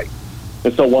that night.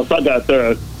 And so once I got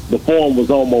there, the forum was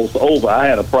almost over. I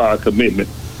had a prior commitment.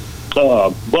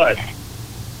 But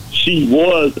she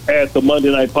was at the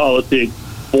Monday Night Politics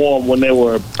forum when there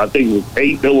were, I think it was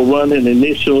 8 that were running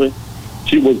initially.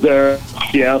 She was there.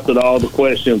 She answered all the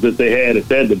questions that they had at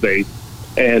that debate.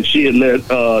 And she had let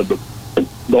the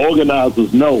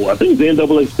organizers know, I think the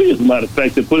NAACP, as a matter of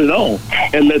fact, that put it on,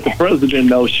 and let the president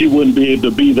know she wouldn't be able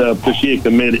to be there because she had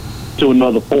committed to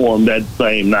another forum that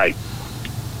same night.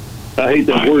 I hate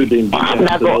that word. I'm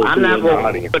not going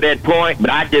to that point, but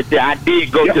I did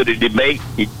go to the debate.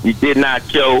 He did not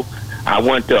show. I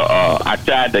went to. I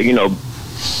tried to,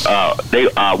 they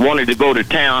wanted to go to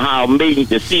town hall meeting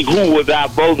to see who was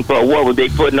out voting for, what was they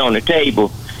putting on the table,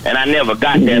 and I never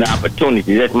got that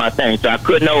opportunity. That's my thing. So I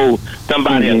couldn't hold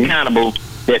somebody accountable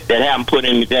that haven't put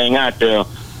anything out there.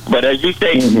 But as you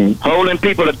say, holding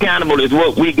people accountable is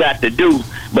what we got to do.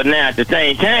 But now at the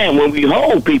same time, when we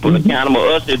hold people accountable,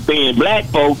 us as being black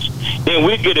folks, then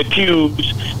we get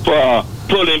accused for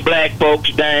pulling black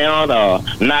folks down,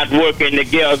 not working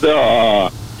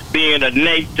together, being a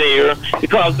naysayer,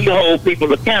 because we hold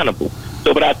people accountable.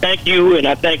 So, but I thank you and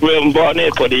I thank Reverend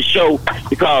Barnett for this show,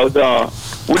 because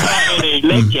we're not in an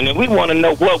election and we want to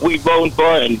know what we voting for.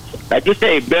 And like you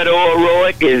say, Beto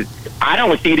O'Rourke is, I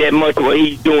don't see that much what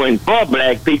he's doing for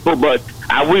black people, but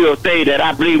I will say that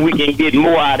I believe we can get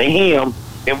more out of him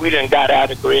than we done got out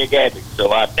of Greg Abbott.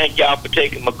 So I thank y'all for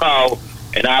taking my call,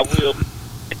 and I will,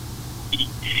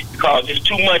 because there's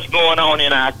too much going on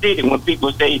in our city. When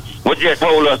people say, well, just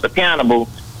hold us accountable,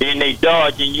 then they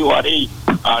dodging you, or they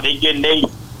getting their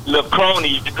little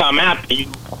cronies to come after you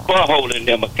for holding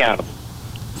them accountable.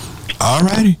 All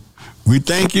righty. We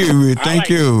thank you. We thank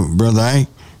you, Brother Ike.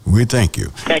 We thank you.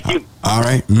 Thank you. All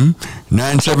right.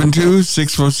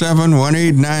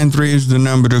 972-647-1893 is the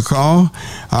number to call.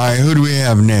 All right. Who do we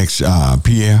have next,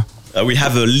 Pierre? We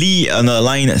have Lee on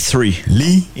line 3.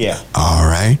 Lee? Yeah. All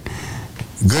right.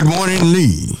 Good morning,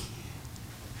 Lee.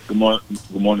 Good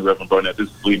morning, Reverend Burnett. This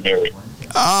is Lee Mary.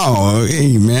 Oh,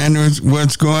 hey, man.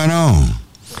 What's going on?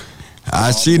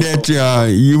 I see that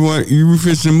you were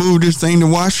fixing to move this thing to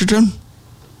Washington?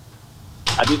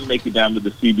 I didn't make it down to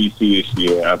the CBC this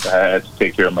year. I had to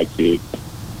take care of my kids.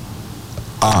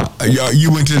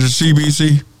 You went to the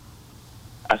CBC?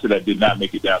 I said I did not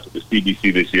make it down to the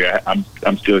CBC this year. I'm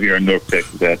still here in North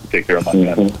Texas. I had to take care of my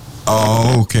family.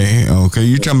 Oh, okay.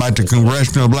 You talking about the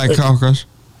Congressional Black Caucus?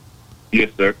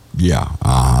 Yes, sir. Yeah.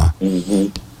 I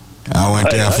went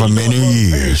there for many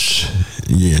years.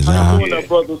 Yes. How you doing,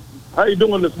 brother? How you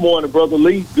doing this morning, Brother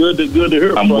Lee? Good to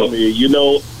hear from you. You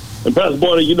know, and Pastor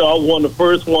Bonner, you know, I was one of the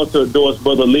first ones to endorse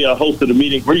Brother Lee. I hosted a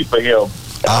meet and greet for him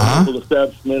at a local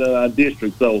establishment in our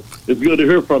district. So it's good to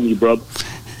hear from you, brother.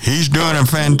 He's doing a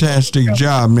fantastic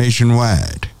job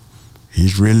nationwide.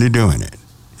 He's really doing it.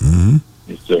 Mm-hmm.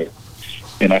 Yes, sir.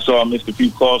 And I saw I missed a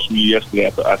few calls from you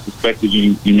yesterday. I suspected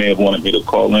you may have wanted me to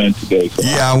call in today. So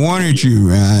I wanted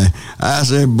you. I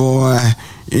said, boy,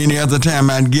 any other time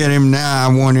I'd get him. Now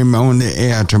I want him on the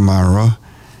air tomorrow.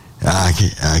 I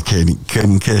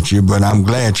couldn't catch you, but I'm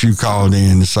glad you called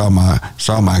in and saw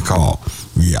my call.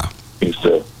 Yeah. Yes,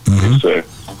 sir. Mm-hmm. Yes, sir.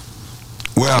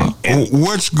 Well,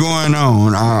 what's going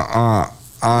on?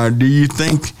 Do you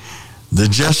think the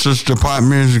Justice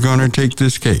Department is going to take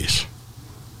this case?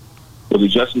 Well, the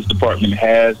Justice Department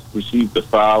has received the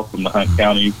file from the Hunt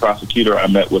County prosecutor. I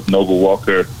met with Nova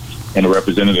Walker and a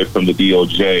representative from the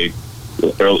DOJ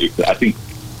early, I think,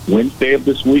 Wednesday of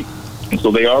this week. And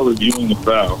so they are reviewing the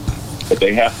file, but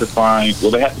they have to find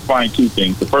two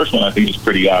things. The first one I think is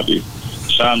pretty obvious.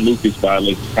 Sean Lucas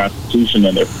violates the Constitution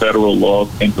and there are federal laws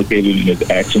implicated in his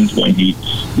actions when he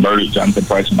murdered Jonathan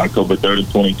Price on October 3rd of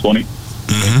 2020.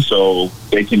 Mm-hmm. So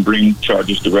they can bring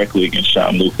charges directly against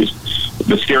Sean Lucas.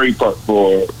 The scary part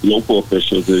for local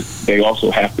officials is they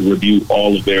also have to review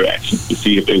all of their actions to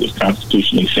see if it was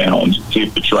constitutionally sound, see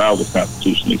if the trial was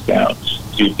constitutionally sound,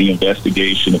 see if the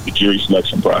investigation, if the jury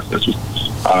selection process was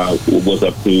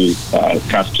up to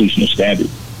constitutional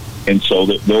standards. And so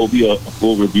there will be a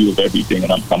full review of everything,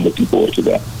 and I'm looking forward to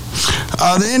that.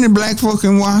 Are there any black folk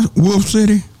in Wolf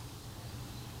City?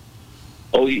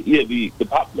 Oh, yeah, the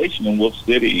population in Wolf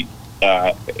City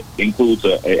includes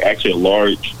actually a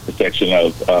large section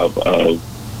of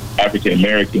African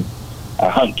Americans.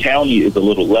 Hunt County is a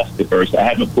little less diverse. I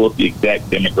haven't pulled the exact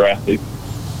demographics,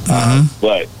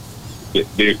 but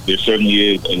there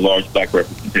certainly is a large black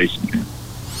representation here.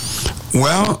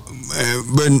 Well,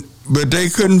 but they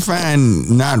couldn't find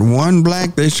not one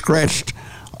black. They scratched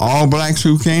all blacks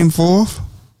who came forth.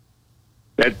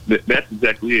 That's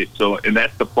exactly it. So, and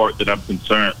that's the part that I'm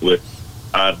concerned with.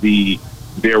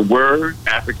 There were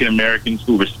African Americans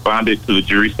who responded to the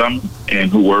jury summons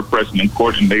and who were present in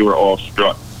court, and they were all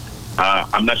struck.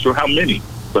 I'm not sure how many,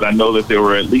 but I know that there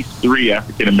were at least 3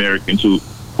 African Americans who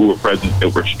were present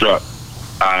that were struck.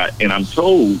 And I'm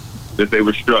told that they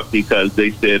were struck because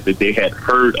they said that they had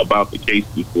heard about the case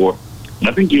before. And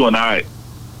I think you and I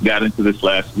got into this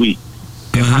last week.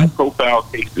 In high-profile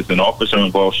cases and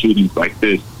officer-involved shootings like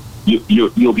this,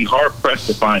 you'll be hard-pressed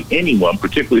to find anyone,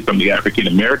 particularly from the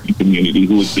African-American community,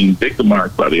 who is being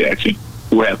victimized by the action,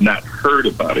 who have not heard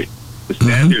about it. The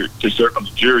standard to serve on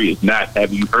the jury is not,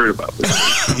 have you heard about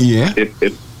this? Yeah.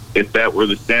 If that were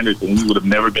the standard, then we would have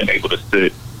never been able to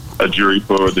sit a jury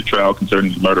for the trial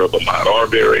concerning the murder of Ahmaud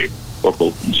Arbery or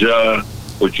Bolton Jah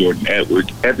or Jordan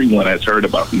Edwards. Everyone has heard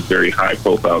about these very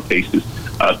high-profile cases.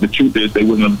 The truth is they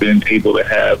wouldn't have been able to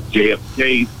have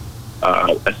JFK's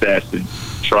assassin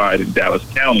tried in Dallas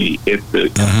County if the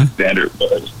standard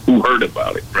was who heard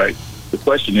about it, right? The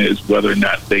question is whether or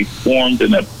not they formed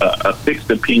a fixed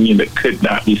opinion that could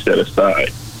not be set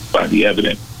aside by the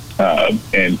evidence.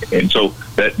 And so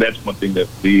that's one thing that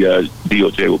the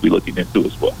DOJ will be looking into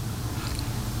as well.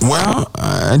 Well,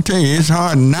 I tell you, it's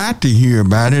hard not to hear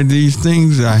about it. These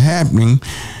things are happening.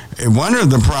 One of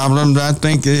the problems, I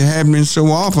think, is happening so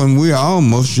often, we're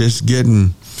almost just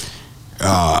getting,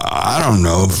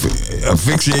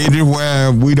 asphyxiated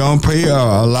where we don't pay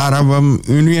a lot of them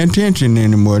any attention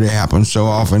anymore. They happen so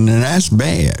often, and that's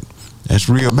bad. That's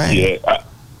real bad. Yeah,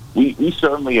 we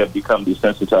certainly have become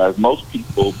desensitized. Most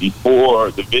people,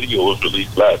 before the video was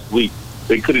released last week,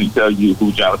 they couldn't tell you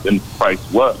who Jonathan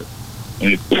Price was.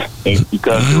 And it's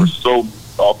because there were so many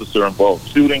officer-involved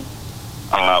shootings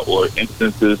or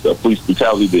instances of police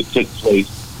brutality that took place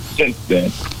since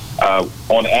then.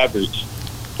 On average,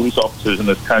 police officers in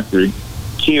this country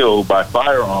kill by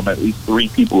firearm at least 3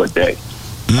 people a day.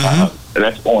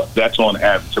 That's on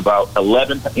average. About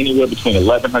anywhere between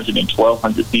 1,100 and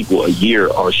 1,200 people a year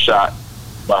are shot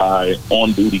by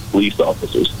on-duty police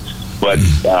officers. But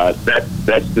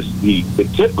that's just the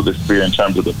tip of the spear in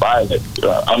terms of the violence,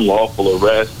 unlawful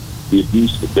arrest, the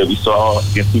abuse that we saw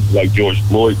against people like George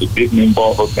Floyd, the big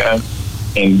involved with them.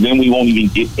 And then we won't even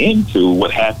get into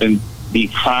what happened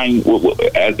behind,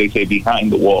 as they say, behind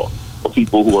the wall, for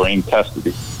people who are in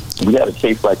custody. We had a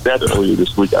case like that earlier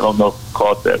this week. I don't know if you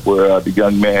caught that, where the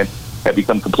young man had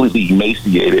become completely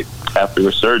emaciated after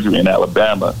a surgery in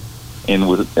Alabama and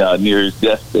was near his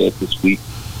deathbed this week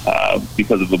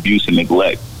because of abuse and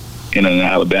neglect in an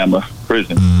Alabama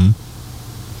prison.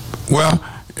 Well,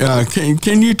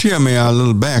 can you tell me a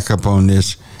little backup on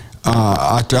this?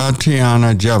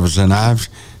 Tatiana Jefferson, I've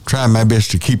tried my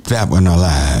best to keep that one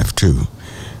alive too.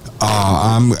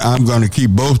 I'm going to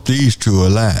keep both these two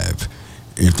alive.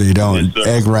 If they don't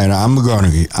act right, I'm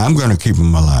going to keep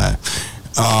them alive.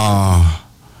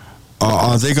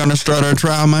 Are they going to start our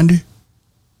trial Monday?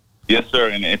 Yes, sir.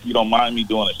 And if you don't mind me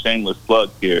doing a shameless plug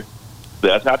here,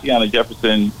 the Tatiana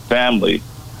Jefferson family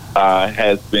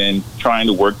has been trying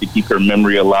to work to keep her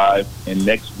memory alive. And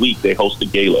next week they host a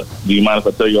gala. Do you mind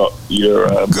if I tell you your?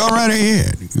 Go right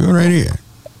ahead.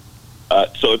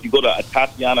 So if you go to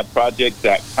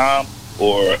TatianaProject.com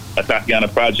or a Tatiana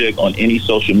Project on any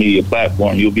social media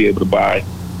platform, you'll be able to buy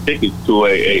tickets to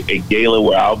a gala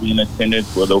where I'll be in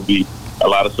attendance, where there'll be a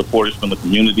lot of supporters from the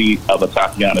community of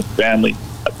Tatiana's family.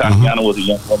 Tatiana was a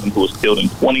young woman who was killed in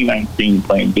 2019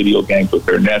 playing video games with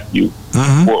her nephew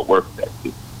in Fort Worth,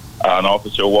 Texas. An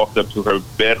officer walked up to her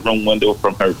bedroom window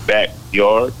from her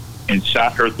backyard and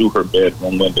shot her through her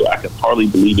bedroom window. I could hardly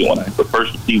believe it when I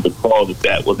first received the call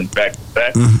that was in fact the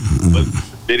fact. But the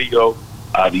video,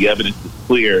 the evidence is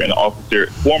clear, and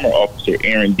former officer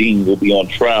Aaron Dean will be on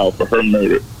trial for her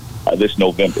murder this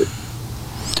November.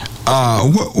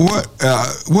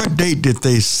 What date did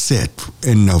they set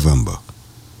in November?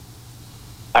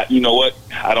 You know what?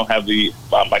 I don't have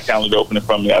my calendar open in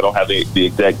front of me. I don't have the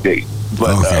exact date,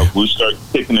 but we'll start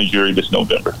picking a jury this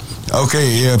November.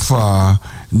 Okay, if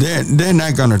they're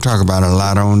not going to talk about a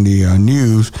lot on the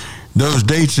news, those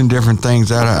dates and different things,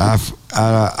 I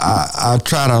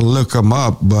try to look them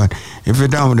up, but if you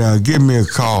don't, give me a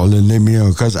call and let me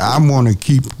know, because I want to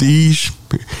keep these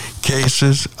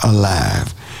cases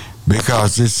alive,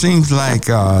 because it seems like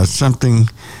something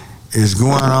is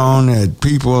going on that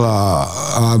people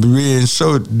are being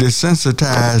so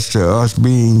desensitized to us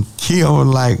being killed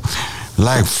like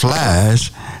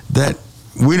flies that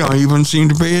we don't even seem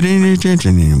to pay it any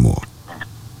attention anymore.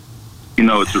 You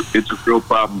know, it's a real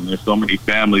problem. There's so many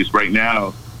families right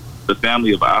now. The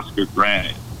family of Oscar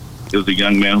Grant is a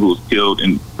young man who was killed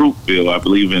in Fruitville, I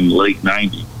believe, in late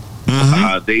 '90s.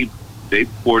 They've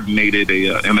coordinated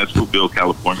and that's Fruitville,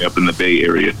 California, up in the Bay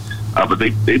Area. But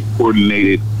they've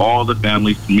coordinated all the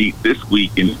families to meet this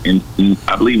week in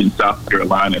I believe in South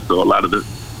Carolina. So a lot of the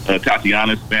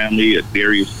Tatiana's family,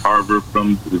 Darius Carver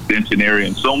from the Benton area,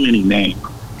 and so many names.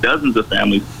 Dozens of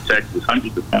families from Texas,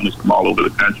 hundreds of families from all over the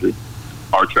country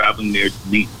are traveling there to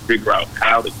meet, figure out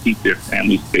how to keep their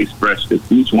families' face fresh. Because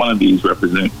each one of these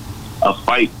represents a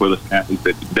fight for the families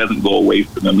that doesn't go away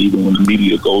from them even when the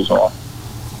media goes on.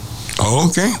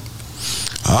 Okay.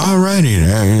 All righty,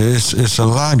 it's a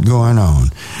lot going on,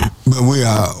 but we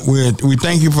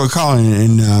thank you for calling,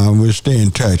 and we'll stay in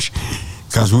touch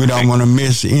because we don't want to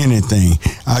miss anything.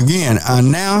 Again,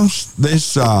 announce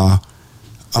this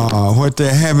what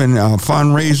they're having a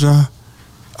fundraiser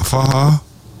for her.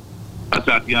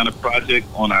 Tatiana Project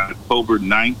on October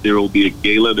 9th. There will be a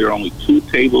gala. There are only 2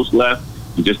 tables left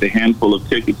and just a handful of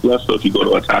tickets left. So if you go to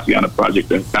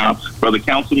TatianaProject.com, Brother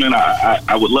Councilman,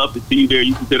 I would love to see you there.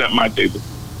 You can sit at my table.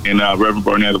 And Reverend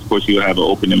Barnett, of course, you'll have an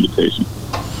open invitation.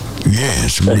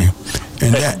 Yes,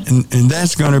 and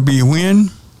that's going to be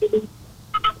when?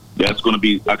 That's going to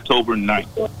be October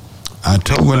 9th.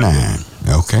 October 9th.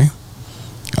 Okay.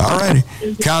 All righty.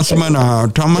 Councilman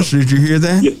Thomas, did you hear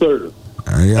that? Yes, sir.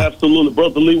 Yeah. Absolutely.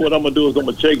 Brother Lee, what I'm going to do is I'm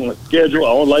going to check my schedule.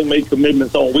 I don't like make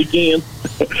commitments on weekends.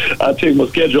 I check my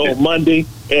schedule on Monday,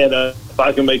 and if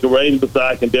I can make arrangements,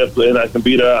 I can definitely, and I can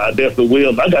be there, I definitely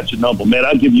will. I got your number, man.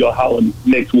 I'll give you a holler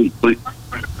next week.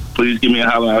 Please give me a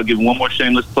holler. I'll give one more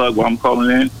shameless plug while I'm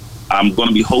calling in. I'm going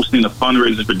to be hosting a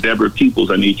fundraiser for Deborah Peoples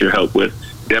I need your help with.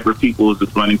 Deborah Peoples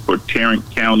is running for Tarrant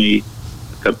County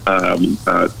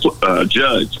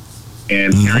judge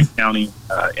in Tarrant County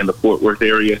in the Fort Worth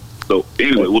area. So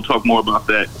anyway, we'll talk more about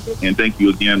that. And thank you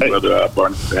again, Brother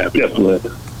Barnett, for having me.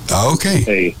 Okay.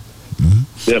 Hey.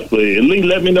 Definitely. And Lee,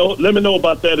 let me know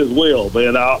about that as well,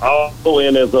 man. I'll go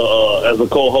in as a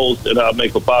co-host, and I'll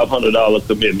make a $500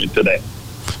 commitment to that.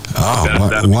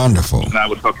 Oh, wonderful. And I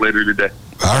will talk later today.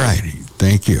 All righty.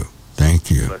 Thank you.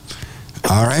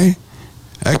 All right.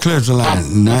 That clears the line.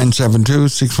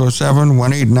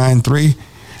 972-647-1893.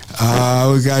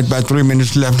 We got about 3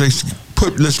 minutes left.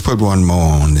 Let's put one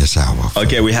more on this hour.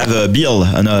 Okay, we have Bill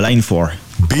on line 4.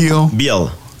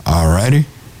 Bill. All righty.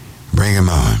 Bring him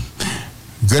on.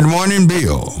 Good morning,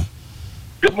 Bill.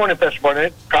 Good morning, Pastor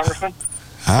Barnett, Congressman.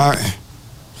 All right.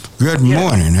 Good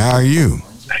morning. How are you?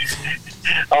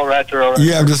 All right, sir. All right.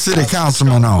 You have the city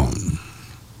councilman on.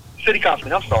 City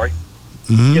councilman, I'm sorry.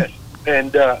 Mm-hmm. Yes.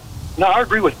 And, no, I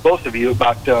agree with both of you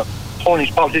about holding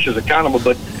these politicians accountable,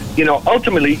 but,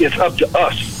 ultimately it's up to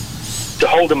us to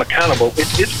hold them accountable.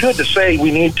 It's good to say we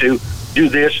need to do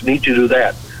this, need to do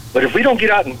that. But if we don't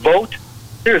get out and vote,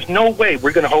 there's no way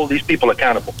we're going to hold these people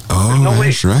accountable. Oh,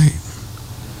 that's right.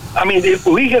 I mean, if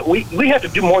we have to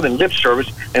do more than lip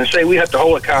service and say we have to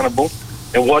hold accountable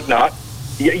and whatnot.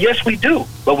 Yes, we do,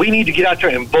 but we need to get out there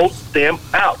and vote them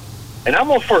out. And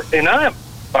I'm all for. And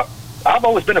I've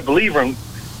always been a believer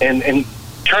in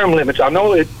term limits. I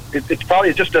know it's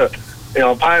probably just a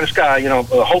pie in the sky, a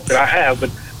hope that I have, but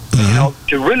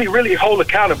to really, really hold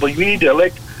accountable, you need to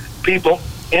elect people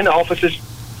in offices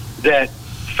that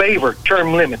favor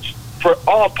term limits for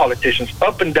all politicians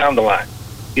up and down the line.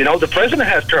 The president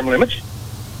has term limits,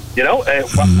 and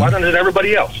why doesn't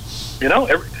everybody else?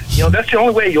 That's the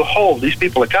only way you'll hold these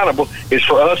people accountable is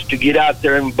for us to get out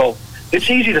there and vote. It's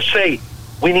easy to say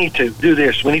we need to do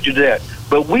this, we need to do that,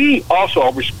 but we also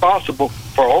are responsible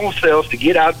for our own selves to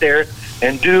get out there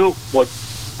and do what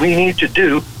we need to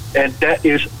do, and that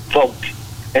is vote.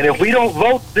 And if we don't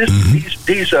vote,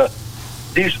 these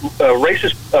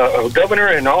racist governor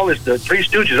and all this, the three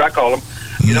stooges I call them,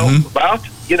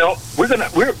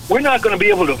 we're not going to be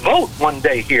able to vote one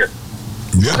day here.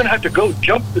 Yeah. We're going to have to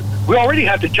we already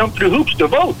have to jump through hoops to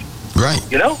vote. Right.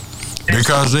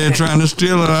 Because they're trying to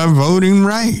steal our voting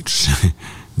rights.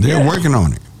 They're working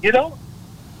on it.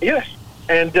 Yes.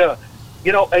 And,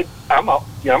 I'm a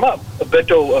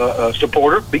Beto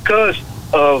supporter because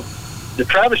of the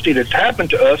travesty that's happened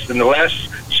to us in the last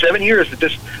 7 years that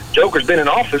this Joker's been in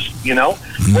office,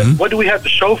 What do we have to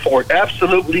show for it?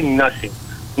 Absolutely nothing.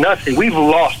 Nothing. We've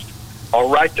lost our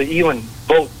right to even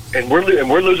vote, and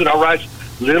we're losing our rights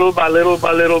little by little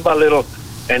by little by little.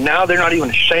 And now they're not even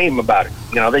ashamed about it.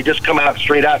 They just come out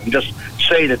straight out and just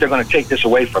say that they're going to take this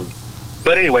away from you.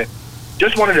 But anyway,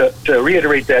 just wanted to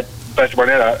reiterate that, Pastor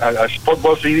Barnett. I support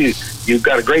both of you. You've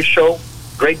got a great show,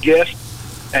 great guest,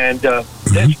 and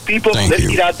let's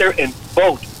get out there and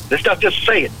vote. Let's not just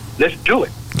say it. Let's do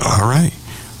it. All right.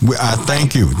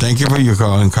 Thank you. Thank you for your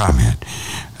call and comment.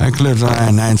 That clears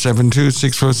line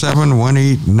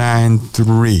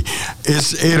 972-647-1893.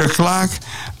 It's 8 o'clock.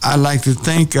 I'd like to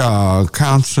thank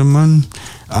Councilman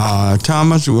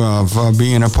Thomas for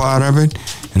being a part of it.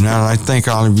 And I'd like to thank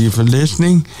all of you for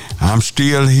listening. I'm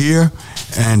still here.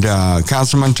 And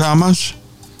Councilman Thomas?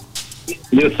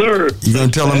 Yes, sir. You going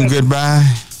to tell them goodbye?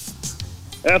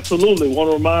 Absolutely. Want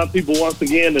to remind people once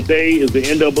again, today is the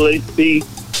NAACP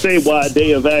statewide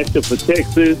day of action for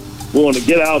Texas. We want to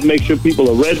get out and make sure people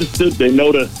are registered, they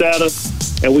know their status,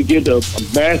 and we get a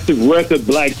massive record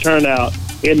black turnout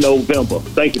in November.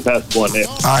 Thank you, Pastor Barnett.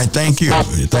 All right, thank you.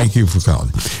 Thank you for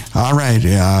calling. All right,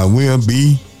 we'll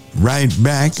be right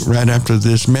back right after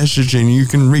this message, and you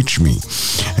can reach me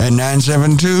at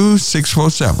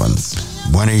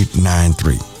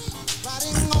 972-647-1893.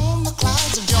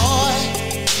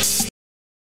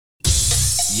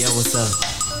 Yeah, what's up?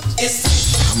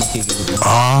 I'm gonna kick it with you.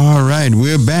 All right,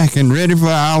 we're back and ready for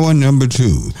hour number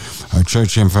 2. Our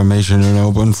church information and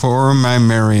open forum. I'm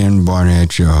Marion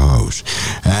Barnett, your host.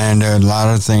 And a lot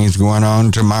of things going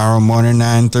on tomorrow morning,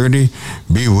 9:30.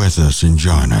 Be with us and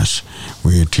join us.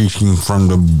 We're teaching from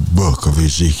the book of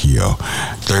Ezekiel,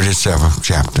 37th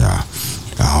chapter.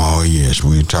 Oh yes,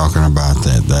 we're talking about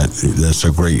that. That's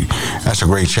a great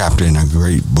chapter in a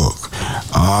great book.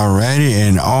 Alrighty,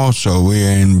 and also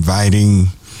we're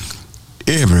inviting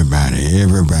everybody.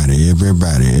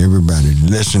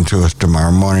 Listen to us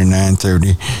tomorrow morning,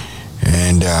 9:30,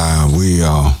 and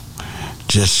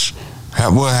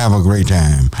we'll have a great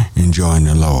time enjoying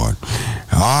the Lord.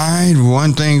 All right,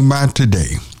 one thing about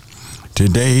today.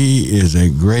 Today is a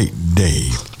great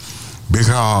day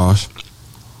because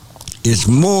it's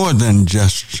more than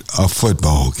just a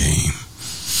football game.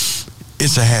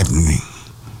 It's a happening.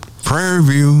 Prairie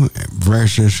View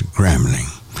versus Grambling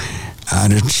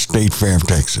out at State Fair of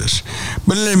Texas.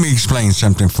 But let me explain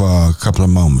something for a couple of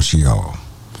moments, y'all.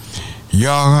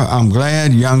 Y'all, I'm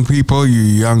glad young people,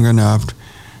 you're young enough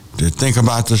to think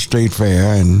about the state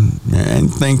fair and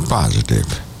think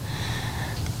positive.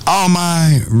 All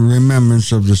my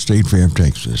remembrance of the state fair of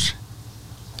Texas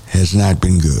has not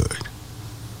been good.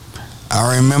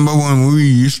 I remember when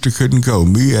we couldn't go.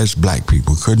 We as black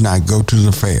people could not go to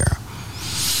the fair.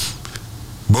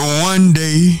 But one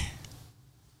day,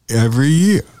 every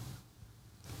year,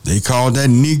 they called that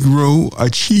Negro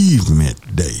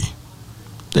Achievement Day.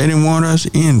 They didn't want us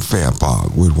in Fair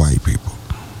Park with white people.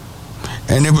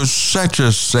 And it was such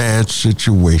a sad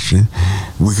situation.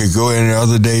 We could go in the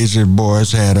other days, the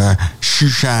boys had a shoe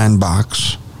shine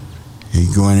box.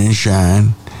 He'd go in and shine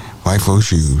white folks'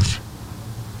 shoes.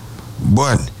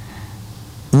 But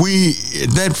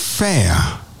that fair,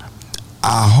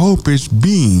 I hope it's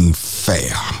being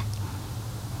fair.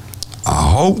 I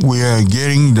hope we are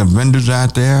getting the vendors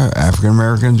out there, African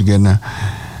Americans, getting a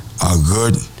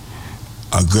good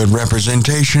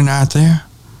representation out there.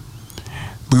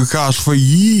 Because for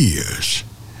years,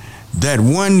 that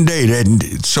one day,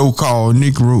 that so-called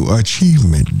Negro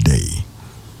Achievement Day,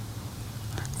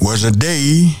 was a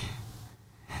day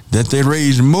that they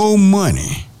raised more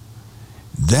money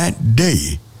that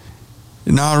day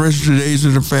than all the rest of the days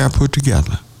of the fair put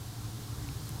together.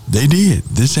 They did.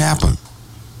 This happened.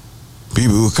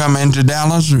 People would come into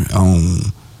Dallas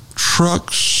on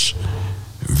trucks,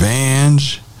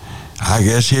 vans, I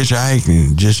guess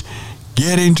hitchhiking, just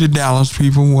get into Dallas.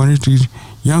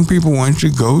 Young people wanted to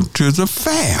go to the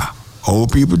fair.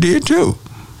 Old people did too.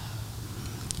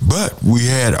 But we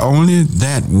had only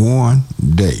that one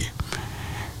day.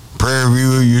 Prairie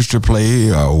View used to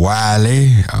play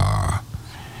Wiley.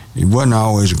 It wasn't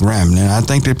always Grambling. I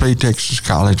think they played Texas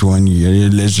College one year,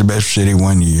 Elizabeth City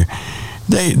one year.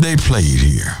 They played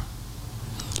here.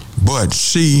 But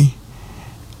see,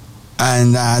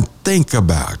 and I think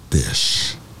about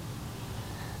this,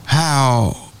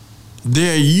 how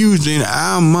they're using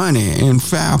our money in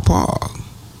Fair Park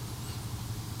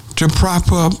to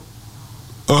prop up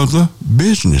other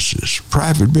businesses,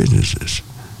 private businesses.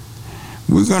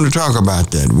 We're going to talk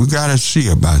about that. We got to see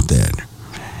about that.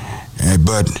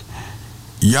 But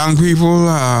young people,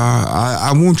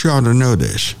 I want y'all to know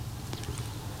this.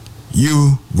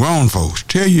 You grown folks,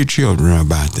 tell your children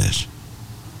about this.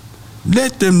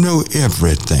 Let them know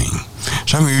everything.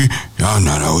 Some of you,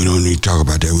 no, we don't need to talk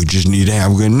about that. We just need to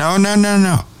have a good.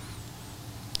 No.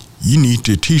 You need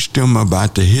to teach them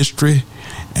about the history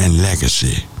and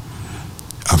legacy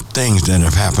of things that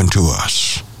have happened to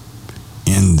us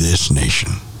in this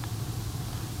nation.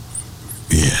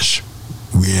 Yes,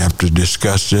 we have to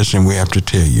discuss this and we have to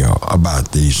tell y'all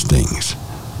about these things.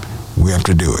 We have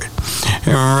to do it.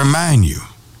 And I remind you,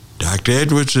 Dr.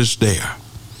 Edwards is there.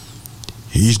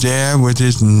 He's there with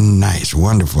his nice,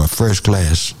 wonderful,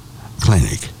 first-class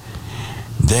clinic.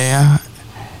 There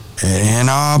at Ann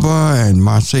Arbor and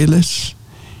Marsalis,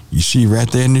 you see right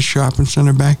there in the shopping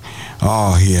center back,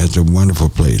 he has a wonderful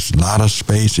place. A lot of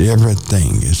space,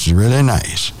 everything. It's really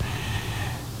nice.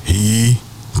 He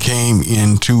came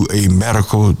into a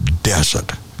medical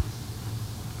desert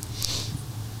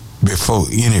before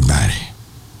anybody.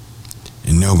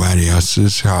 And nobody else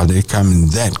is hardly coming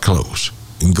that close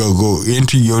and go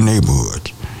into your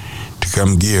neighborhood to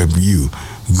come give you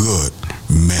good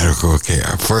medical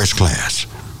care, first class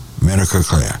medical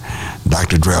care.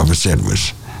 Dr. Travis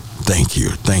Edwards, thank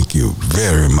you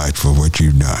very much for what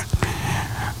you've done.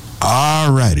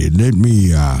 All righty, let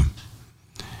me, I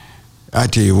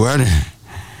tell you what,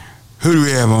 who do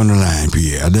we have on the line,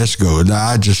 Pierre? Let's go.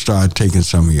 I just started taking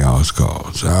some of y'all's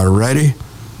calls. All righty?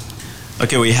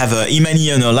 Okay, we have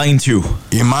Imani on line 2.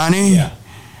 Imani? Yeah.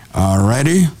 All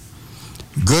righty.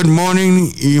 Good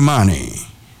morning, Imani.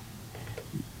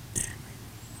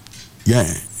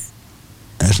 Yeah,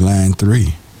 that's line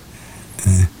 3.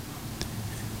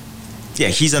 Yeah,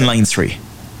 he's on line 3.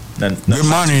 Good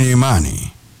morning,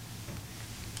 Imani.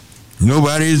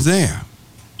 Nobody's there.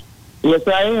 Yes,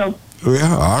 I am.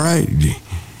 Well, all right.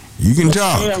 You can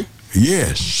talk.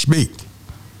 Yes, speak.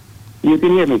 You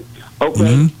can hear me. Okay.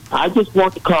 Mm-hmm. I just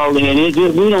want to call in.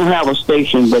 We don't have a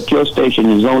station, but your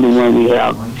station is the only one we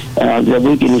have that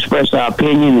we can express our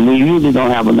opinion, and we usually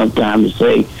don't have enough time to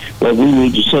say what we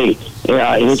need to say.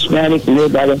 Hispanic and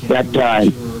everybody at that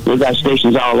time, we got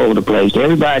stations all over the place.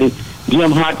 Everybody,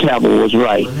 Jim Hartable was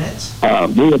right.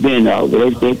 We have been,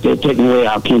 they're taking away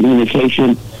our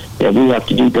communication, that we have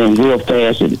to do things real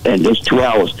fast and just 2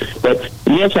 hours. But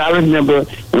yes, I remember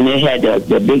when they had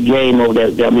the big game over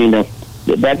there.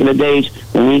 Back in the days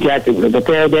when we got the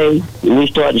fair day, when we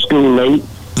started school late.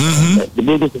 Mm-hmm. The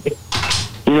biggest,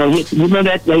 you remember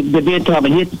that they been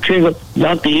talking, hit the trigger,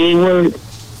 dunk the N-word.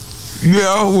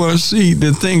 Yeah, well, see,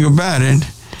 the thing about it,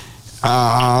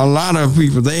 a lot of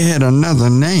people, they had another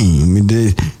name.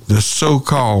 The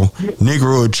so-called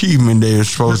Negro Achievement Day is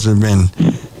supposed to have been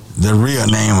the real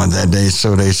name of that day,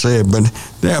 so they said. But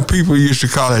there are people who used to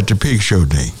call it the Pig Show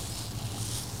Day.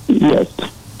 Yes.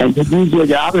 And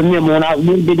I remember when I was a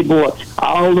little bitty boy,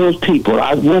 all those people,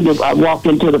 I walked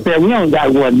into the fair. We only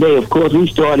got one day, of course. We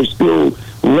started school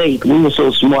late. We were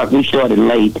so smart, we started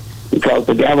late because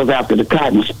that was after the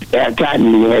cotton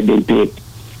had been picked.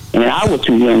 And I was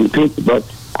too young to pick it, but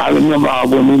I remember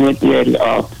when we went there,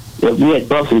 we had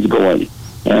buses going.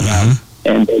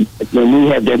 And then we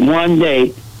had that one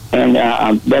day, and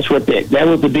that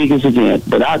was the biggest event.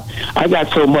 But I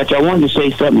got so much. I wanted to say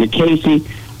something to Casey.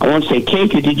 I want to say,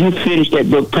 Casey, did you finish that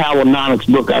book, Powernomics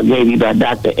book I gave you by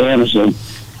Dr. Anderson?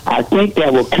 I think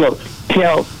that will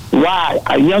tell why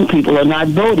our young people are not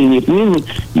voting. If we would,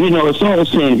 it's all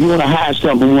saying, if you want to hide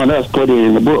something, want us put it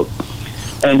in the book.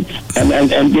 And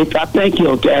I think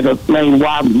you'll explain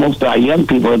why most of our young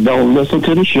people don't listen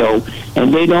to the show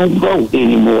and they don't vote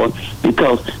anymore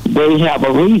because they have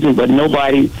a reason, but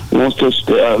nobody wants to,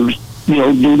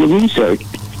 do the research.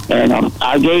 And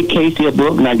I gave Casey a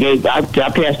book, and I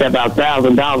passed about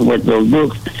 $1,000 worth of those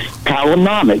books,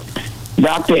 Powernomics.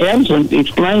 Dr. Anderson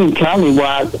explained clearly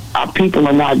why our people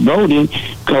are not voting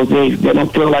because they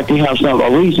don't feel like they have a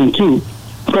reason to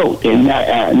vote. And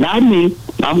not me.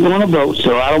 I'm going to vote,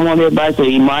 so I don't want everybody to say,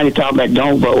 Imani talk about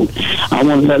don't vote. I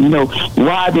want to let them know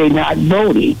why they're not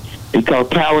voting. Because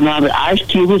Powernomics, Ice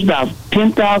Cube is about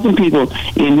 10,000 people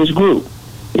in this group,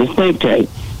 this think tank.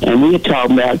 And we're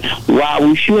talking about why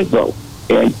we should vote.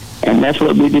 And that's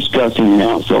what we're discussing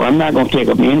now. So I'm not going to take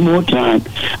up any more time.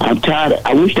 I'm tired.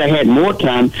 I wish I had more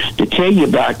time to tell you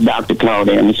about Dr. Claude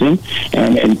Anderson.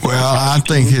 Well, I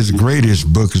think his greatest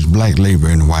book is Black Labor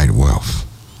and White Wealth.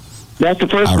 That's the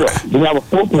first book. We have a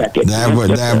full packet.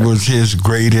 That was his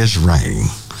greatest writing.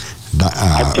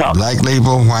 Black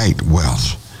Labor, White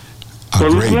Wealth.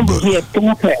 Remember, he had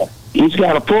 4 packs. He's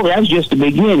got a full. That's just the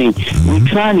beginning. We're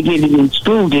trying to get it in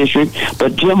school district,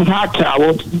 but Jim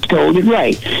Hightower told it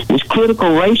right. This critical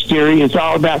race theory is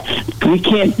all about we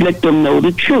can't let them know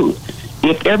the truth.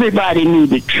 If everybody knew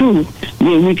the truth,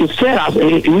 then we could set out.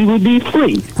 We would be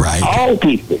free. Right. All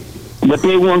people. But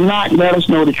they will not let us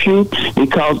know the truth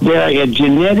because their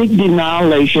genetic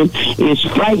denomination is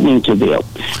frightening to them.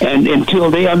 And until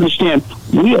they understand,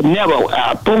 we have never,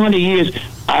 400 years,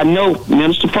 I know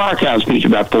Minister Farrakhan's speech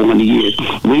about 400 years.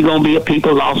 We're going to be a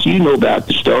people lost. You know about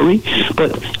the story.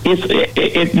 But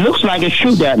it looks like a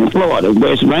shootout in Florida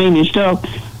where it's raining and stuff.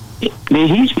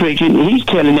 He's preaching, he's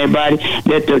telling everybody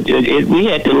that we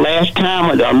had the last time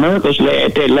of America's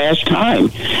at that last time.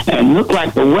 And look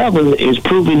like the weather is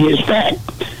proving his fact.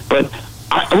 But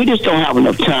we just don't have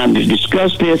enough time to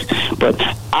discuss this. But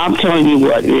I'm telling you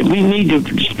what, we need to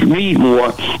read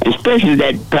more, especially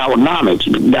that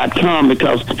Powernomics.com,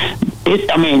 because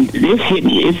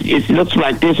it looks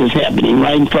like this is happening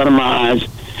right in front of my eyes.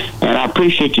 And I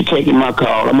appreciate you taking my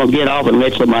call. I'm going to get off and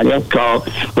let somebody else call.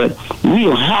 But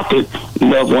we'll have to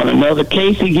love one another.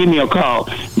 Casey, give me a call.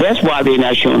 That's why they're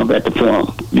not showing up at the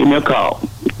forum. Give me a call.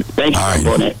 Thank you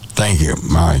for that. Thank you.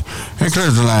 All right. Hey,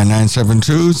 clears the line,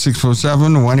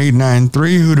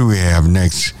 972-647-1893. Who do we have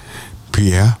next,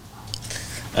 Pierre?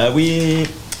 We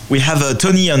have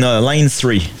Tony on line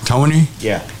 3. Tony?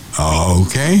 Yeah.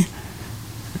 Okay.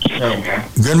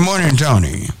 Good morning,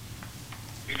 Tony.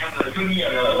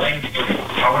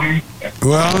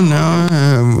 Well,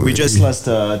 no. We just lost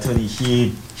Tony.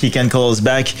 He can call us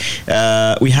back.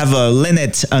 We have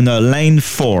Leonard on line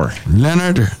 4.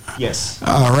 Leonard? Yes.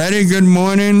 Alrighty, good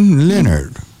morning,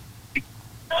 Leonard.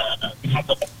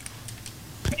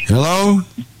 Hello?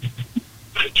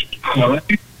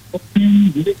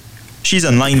 She's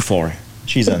on line 4.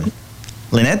 She's on.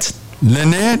 Lynette?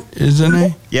 Lynette, is her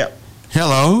name? Yep.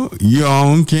 Hello, you're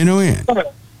on KNON.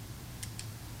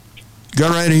 Go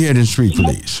right ahead and speak,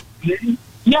 please.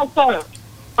 Yes, sir.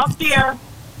 I'm here.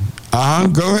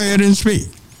 Go ahead and speak.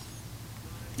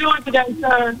 Doing today,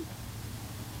 sir?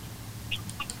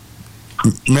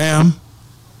 Ma'am?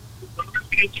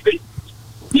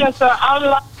 Yes, sir. I would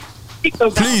like to speak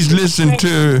about Please listen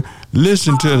to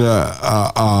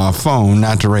the phone,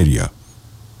 not the radio.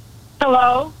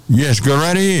 Hello? Yes, go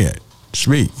right ahead.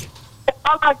 Speak.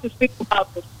 I'd like to speak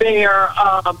about the fair,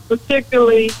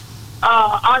 particularly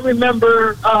I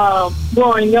remember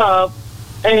growing up,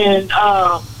 and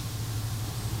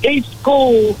each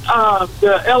school,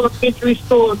 the elementary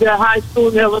school, the high school,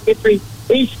 and elementary,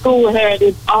 each school had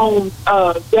its own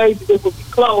day that it would be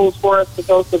closed for us to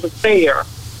go to the fair.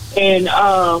 And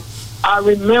I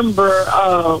remember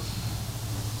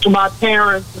my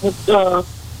parents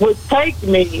would take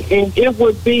me, and it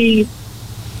would be,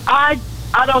 I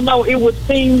don't know, it would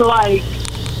seem like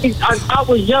I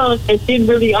was young and didn't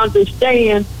really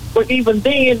understand, but even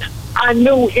then I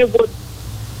knew it was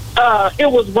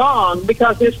wrong,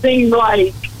 because it seemed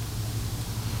like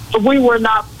we were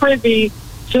not privy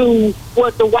to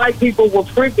what the white people were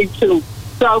privy to.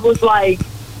 So it was like,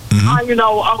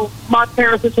 my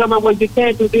parents would tell me, well, you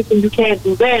can't do this and you can't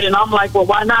do that. And I'm like, well,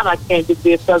 why not? I can't do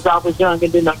this, because I was young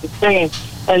and didn't understand.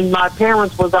 And my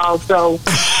parents was also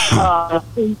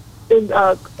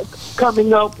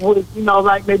coming up with,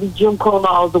 like maybe Jim Crow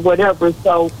laws or whatever.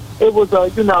 So it was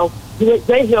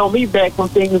they held me back from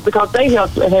things because they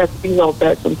had to be held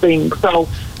back from things. So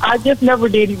I just never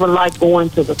did even like going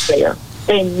to the fair.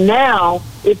 And now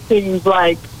it seems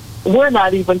like we're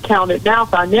not even counted now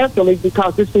financially,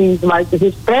 because it seems like the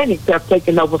Hispanics have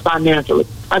taken over financially.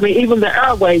 I mean, even the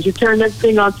airways, you turn that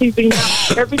thing on TV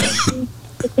now, everything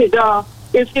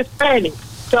is Hispanic.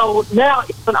 So now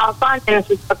even our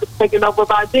finances are taken over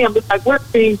by them. It's like we're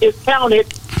being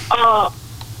discounted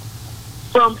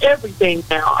from everything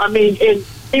now. I mean, and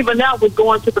even now with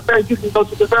going to the fair, you can go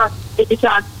to the fair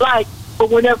anytime you like, but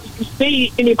whenever you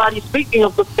see anybody speaking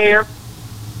of the fair,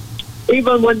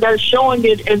 even when they're showing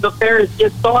it and the fair is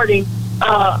just starting,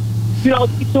 you don't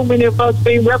see too many of us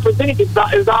being represented.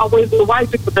 It's always the white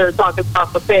people that are talking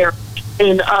about the fair.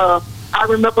 And I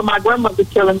remember my grandmother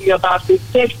telling me about Big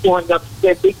Tex growing up. She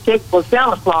said Big Tex was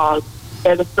Santa Claus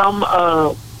at some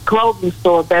clothing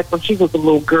store back when she was a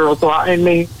little girl. So down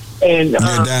in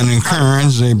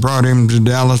Kearns, they brought him to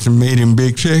Dallas and made him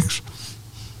Big Tex.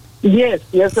 Yes.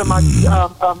 And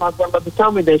my grandmother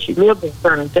told me that she lived in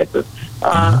Kearns, Texas,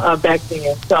 back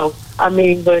then. So I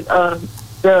mean, but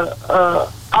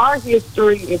our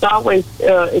history is always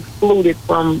excluded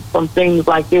from things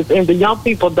like this, and the young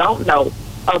people don't know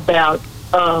about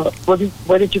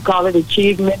what did you call it?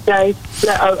 Achievement Day.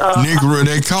 Negro.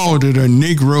 They called it a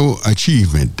Negro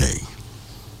Achievement Day.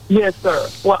 Yes, sir.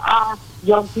 Well, our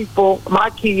young people,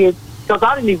 my kids, because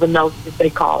I didn't even know that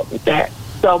they called it that.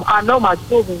 So I know my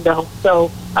children don't.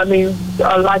 So, I mean,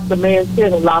 like the man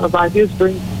said, a lot of our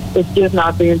history is just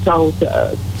not being told to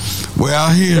us.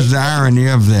 Well, here's the irony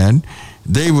of that.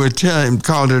 They would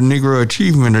call it a Negro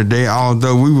Achievement Day,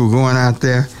 although we were going out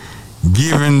there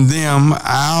giving them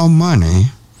our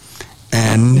money.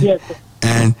 And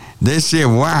they said,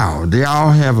 wow, they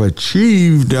all have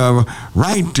achieved the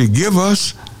right to give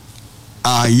us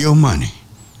your money.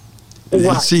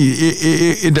 Right.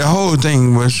 See, the whole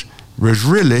thing was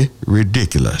really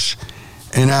ridiculous.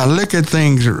 And I look at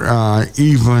things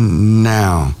even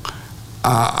now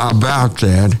about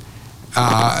that.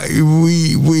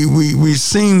 We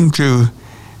seem to,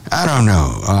 I don't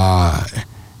know,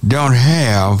 don't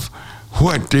have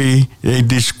what they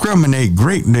discriminate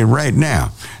greatly right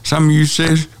now. Some of you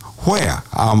says, where?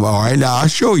 All right, now I'll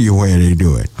show you where they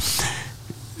do it.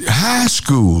 High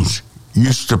schools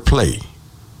used to play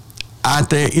out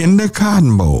there in the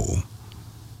Cotton Bowl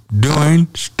during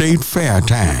state fair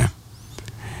time.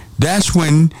 That's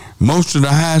when most of the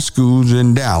high schools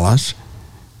in Dallas,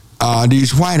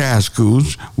 these white high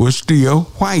schools, were still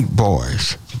white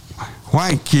boys,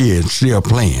 white kids still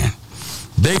playing.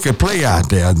 They could play out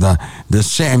there, the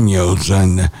Samuels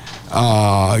and,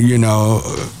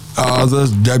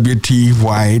 others, W.T.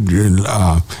 White,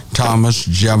 Thomas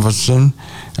Jefferson,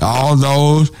 all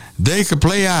those, they could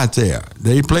play out there.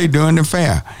 They played during the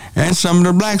fair. And some of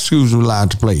the black schools were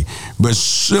allowed to play. But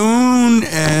soon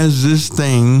as this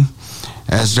thing,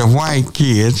 as the white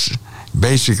kids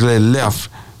basically left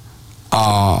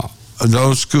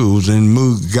those schools and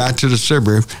got to the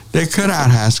suburbs, they cut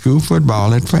out high school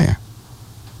football at fair.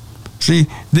 See,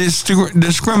 this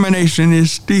discrimination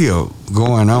is still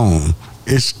going on.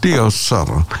 It's still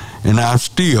subtle, and I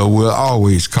still will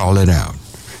always call it out.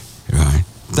 Right?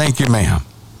 Thank you, ma'am.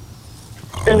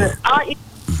 And I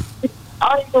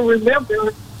even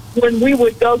remember when we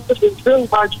would go to the zoo,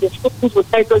 the schools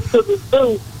would take us to the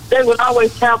zoo, they would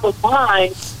always have a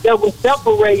line that was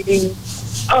separating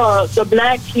the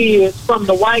black kids from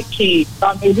the white kids.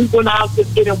 I mean, we wouldn't all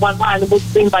just get in one line. It would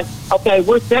seem like, okay,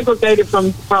 we're segregated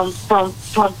from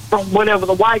whatever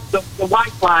the white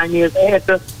line is. They had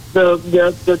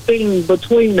the thing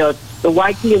between us. The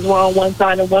white kids were on one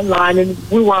side of one line, and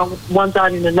we were on one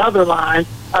side in another line.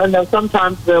 I know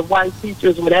sometimes the white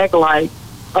teachers would act like,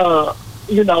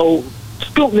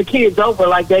 scooting the kids over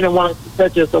like they didn't want to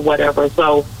touch us or whatever.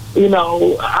 So,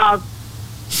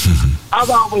 I've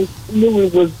always knew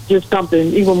it was just something,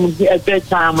 even at that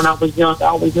time when I was young, I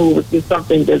always knew it was just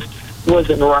something that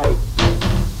wasn't right.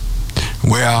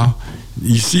 Well,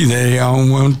 You see, they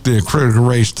don't want the critical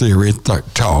race theory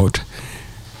taught,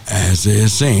 as they're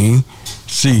saying.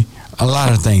 See, a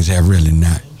lot of things have really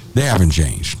not. They haven't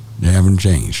changed. They haven't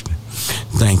changed.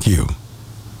 Thank you.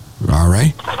 All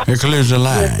right. Here clears the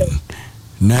line.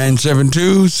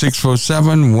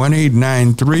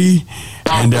 972-647-1893.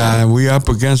 And we up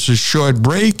against a short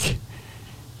break.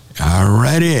 All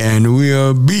righty. And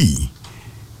we'll be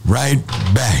right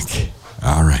back.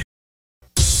 All right.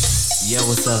 Yo,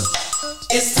 what's up?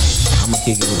 I'm going to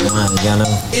kick it with mine, y'all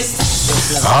know.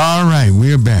 All right.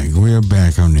 We're back. We're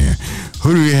back on there.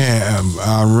 Who do we have?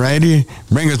 All righty.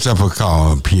 Bring us up a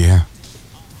call, Pierre.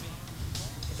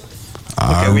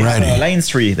 Okay, we have line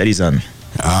 3 that is on.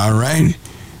 All right.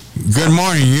 Good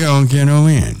morning. You don't get no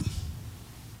in.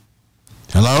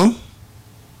 Hello?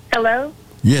 Hello?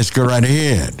 Yes, go right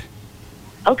ahead.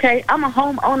 Okay, I'm a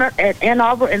homeowner at Ann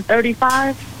Arbor and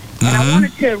 35, and I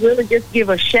wanted to really just give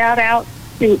a shout out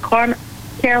to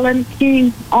Carolyn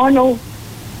King Arnold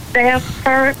staff,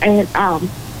 her and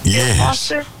yes,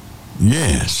 Foster.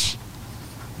 Yes.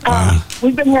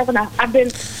 We've been I've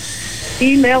been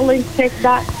emailing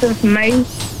TxDOT since May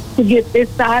to get this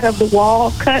side of the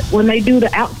wall cut when they do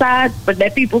the outside, but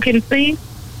that people can see.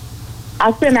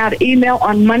 I sent out an email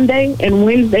on Monday, and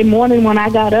Wednesday morning when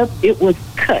I got up, it was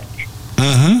cut.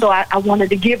 So I wanted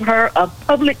to give her a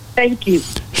public thank you.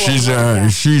 She's a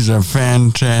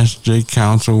fantastic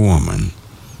councilwoman.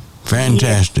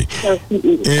 Fantastic.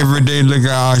 Every day, look at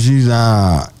how she's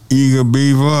eager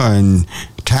beaver and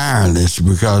tireless,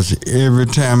 because every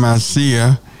time I see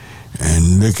her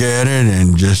and look at it,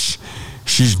 and just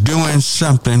she's doing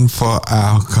something for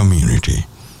our community.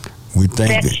 We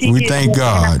thank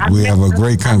God we have a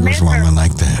great congresswoman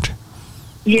like that.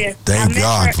 Yes, thank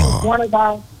God for her. One of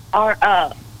our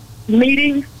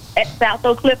meetings at South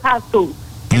Oak Cliff High School,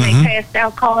 and they passed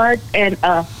out cards, and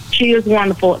she is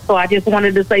wonderful. So I just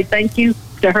wanted to say thank you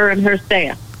to her and her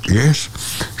staff. Yes,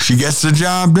 she gets the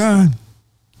job done.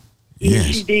 Yes,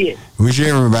 she did. Wish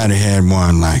everybody had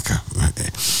one like her.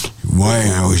 It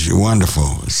was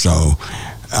wonderful. So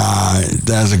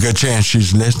there's a good chance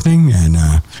she's listening, and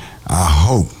I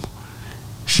hope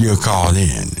she'll call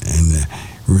in and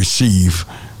receive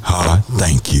her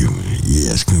thank you.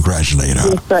 Yes, congratulate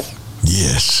her.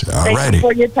 Yes, all righty. Thank you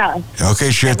for your time.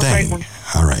 Okay, sure thing.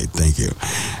 All right, thank you.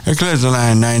 It clears the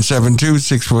line,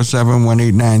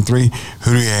 972-647-1893.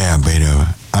 Who do you have, Beto?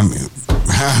 I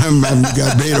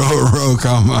got Beto roll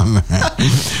call, my man.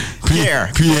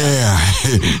 Pierre.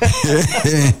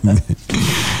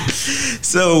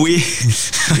 So we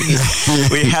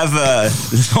have a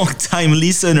long-time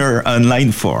listener on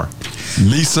line 4.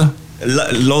 Lisa?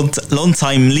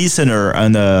 Long-time listener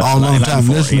on long-time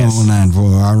listener on line 4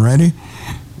 already.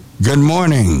 Good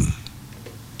morning.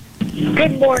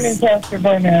 Good morning, Pastor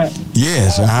Burnett.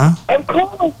 Yes, I'm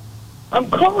calling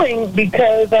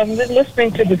because I'm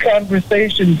listening to the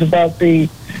conversations about the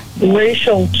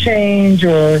racial change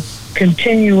or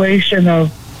continuation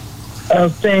of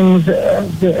things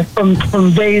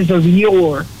from days of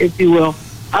yore, if you will.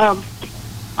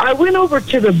 I went over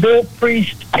to the Bill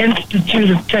Priest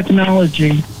Institute of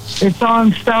Technology. It's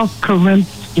on South Corinth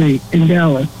Street in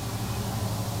Dallas.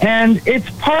 And it's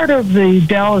part of the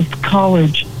Dallas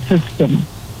College system.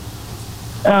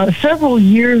 Several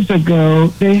years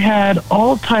ago, they had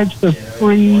all types of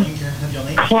free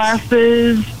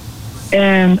classes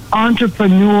and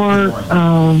entrepreneur,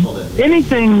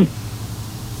 anything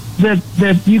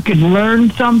that you could learn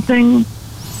something.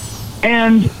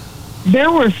 And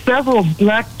there were several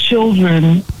black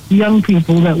children, young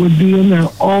people, that would be in there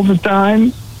all the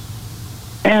time.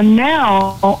 And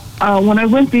now, when I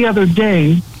went the other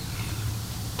day,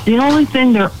 the only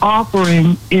thing they're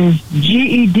offering is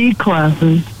GED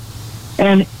classes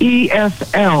and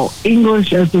ESL,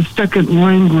 English as a Second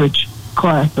Language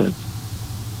classes.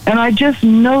 And I just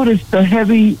noticed the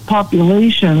heavy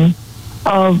population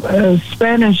of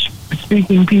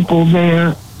Spanish-speaking people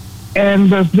there, and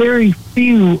the very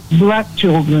few black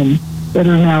children that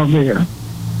are now there.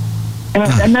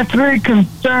 And that's very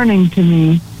concerning to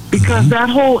me, because that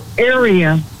whole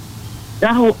area,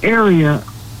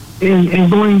 and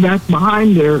going back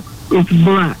behind there, it's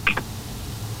black.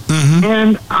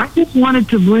 And I just wanted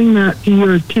to bring that to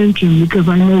your attention, because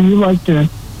I know you like to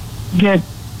get,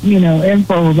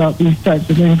 info about these types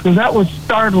of things, because that was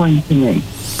startling to me.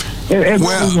 It really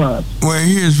was. Well,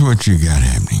 here's what you got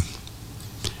happening.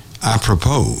 I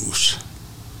propose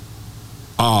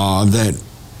that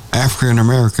African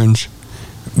Americans,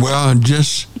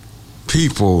 just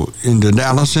people in the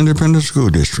Dallas Independent School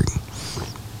District,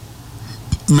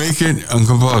 make it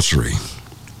compulsory,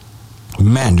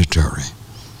 mandatory,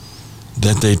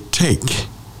 that they take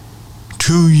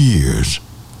 2 years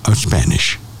of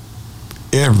Spanish.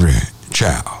 Every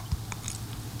child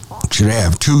should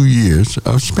have 2 years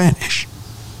of Spanish.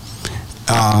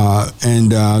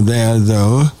 There,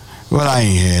 though, well, I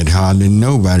ain't had hardly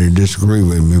nobody disagree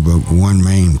with me but one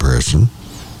main person.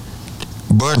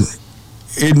 But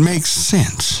it makes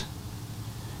sense.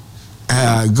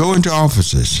 Go into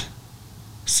offices.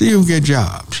 See who get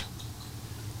jobs.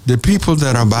 The people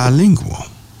that are bilingual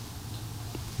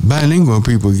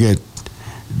people get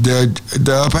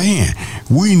the upper hand.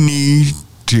 We need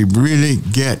to really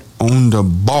get on the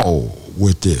ball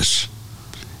with this.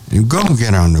 And go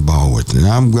get on the ball with it.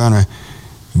 I'm going to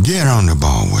get on the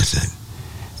ball with it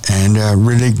and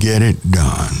really get it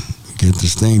done. Get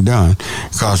this thing done.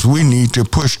 Because we need to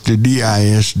push the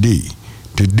DISD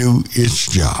to do its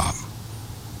job.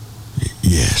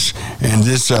 Yes. And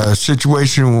this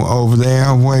situation over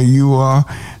there where you are,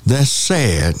 that's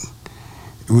sad.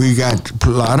 We got a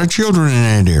lot of children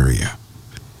in that area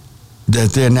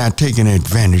that they're not taking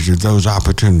advantage of those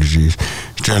opportunities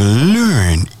to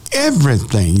learn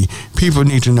everything. People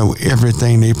need to know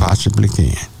everything they possibly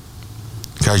can,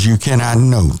 because you cannot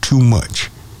know too much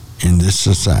in this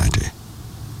society.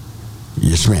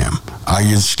 Yes, ma'am. Are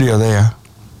you still there?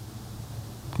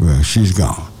 Well, she's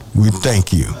gone. We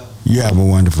thank you. You have a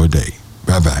wonderful day.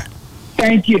 Bye-bye.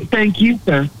 Thank you,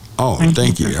 sir. Oh,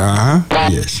 thank you.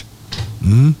 Yes.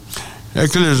 Mm-hmm.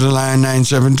 That clears the line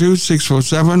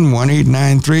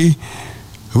 972-647-1893.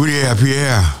 Who do you have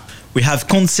here? We have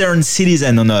Concerned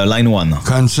Citizen on line 1.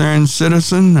 Concerned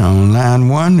Citizen on line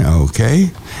 1. Okay.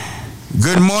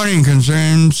 Good morning,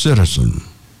 Concerned Citizen.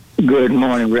 Good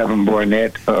morning, Reverend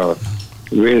Barnett.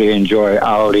 Really enjoy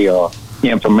all the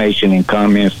information and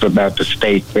comments about the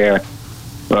state fair.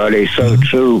 They're so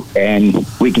true, and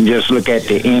we can just look at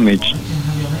the image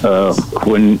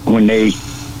when they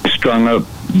strung up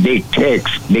Big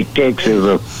Tex. Big Tex is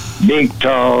a big,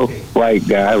 tall, white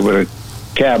guy with a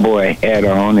cowboy hat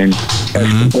on, and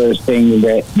that's the first thing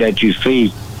that you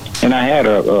see. And I had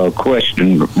a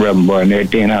question, Reverend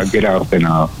Barnett, then I'll get off and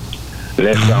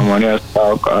let someone else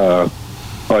talk.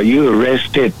 Are you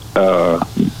arrested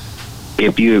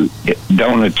if you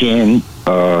don't attend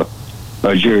a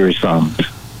jury summons?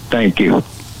 Thank you.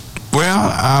 Well,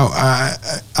 I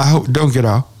hope, don't get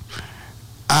off.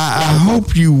 I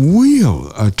hope you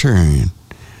will attend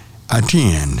a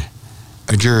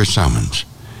jury summons.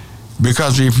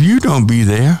 Because if you don't be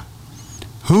there,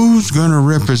 who's going to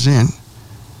represent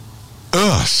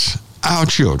us, our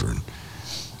children,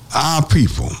 our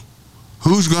people?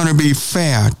 Who's going to be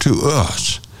fair to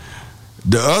us?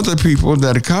 The other people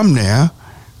that come there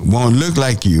won't look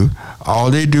like you.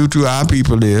 All they do to our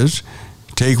people is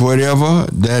take whatever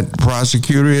that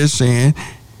prosecutor is saying,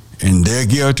 and they're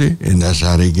guilty, and that's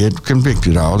how they get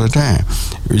convicted all the time.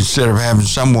 Instead of having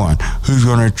someone who's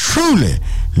going to truly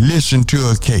listen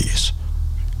to a case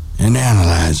and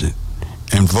analyze it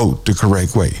and vote the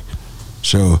correct way.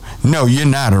 So, no, you're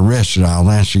not arrested. I'll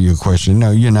answer your question.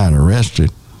 No, you're not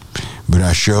arrested, but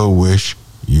I sure wish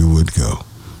you would go.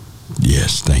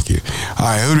 Yes, thank you. All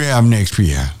right, who do we have next,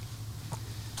 Pierre?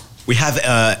 We have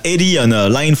Eddie on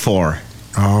line 4.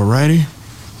 All righty.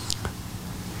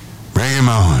 Bring him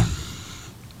on.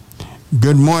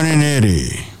 Good morning,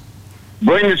 Eddie.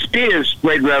 Buenos dias,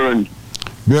 Great Reverend.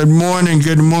 Good morning,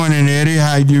 Eddie.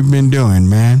 How you been doing,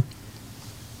 man?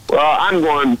 Well, I'm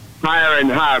going higher and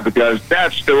higher because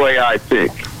that's the way I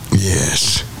think.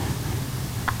 Yes.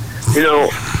 You know,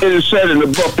 it is said in the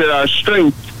book that our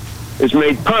strength is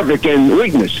made perfect in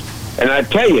weakness. And I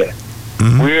tell you,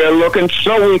 we are looking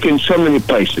so weak in so many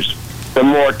places. The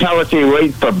mortality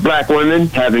rate for black women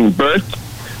having birth,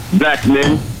 black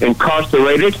men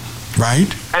incarcerated. Right.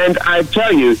 And I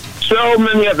tell you, so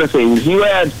many other things. You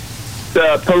had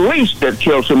the police that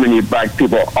kill so many black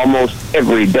people almost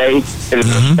every day. It is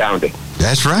astounding.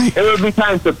 That's right. It would be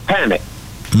time to panic.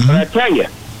 But I tell you,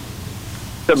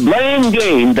 the blame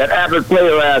game that Abbott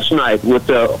played last night with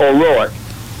O'Rourke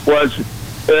was,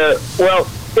 well,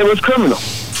 it was criminal.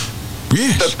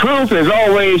 Yes. The proof is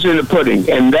always in the pudding,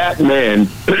 and that man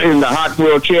in the hot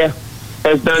wheelchair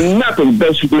has done nothing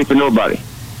basically for nobody.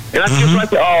 And I'd just like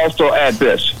to also add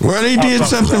this. Well, he did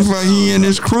something for he and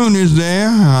his cronies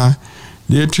there,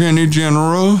 the Attorney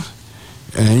General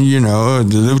and, you know,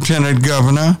 the Lieutenant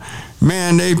Governor.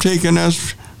 Man, they've taken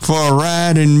us for a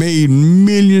ride and made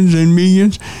millions and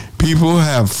millions. People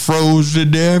have froze to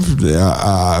death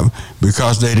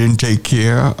because they didn't take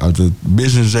care of the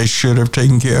business they should have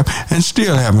taken care of, and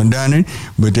still haven't done it,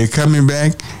 but they're coming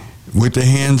back with their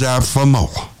hands out for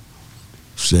more.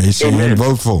 So they say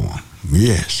vote for them.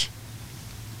 Yes.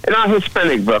 And our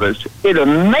Hispanic brothers, it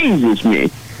amazes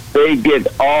me they get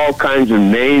all kinds of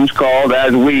names called,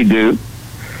 as we do,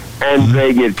 and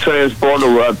they get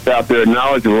transported without their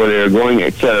knowledge of where they're going,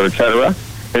 et cetera, et cetera.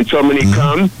 And so many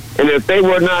come, and if they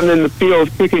were not in the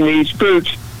fields picking these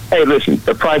fruits, hey, listen,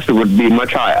 the price would be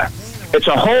much higher. It's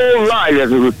a whole lie that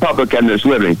the Republican is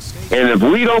living. And if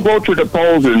we don't go to the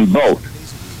polls and vote,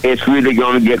 it's really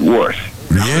going to get worse.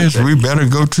 Yes, we better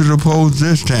go to the polls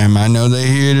this time. I know they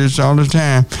hear this all the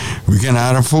time. We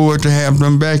cannot afford to have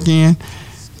them back in.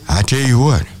 I tell you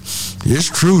what, it's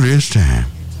true this time.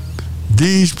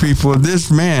 These people,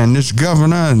 this man, this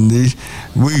governor, and these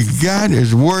we got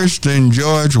is worse than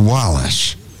George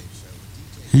Wallace.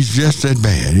 He's just that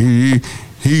bad.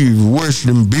 He's worse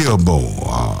than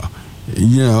Bilbo.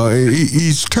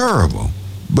 He's terrible.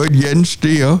 But yet and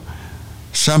still,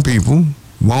 some people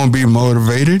won't be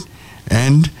motivated,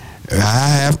 and I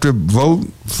have to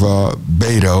vote for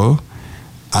Beto.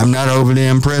 I'm not overly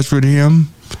impressed with him,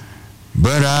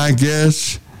 but I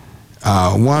guess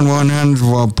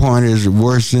 1/100th point is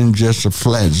worse than just a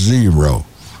flat zero.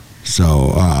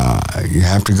 So you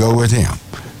have to go with him.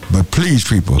 But please,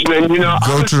 people,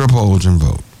 go to the polls and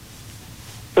vote.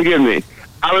 Forgive me.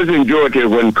 I was in Georgia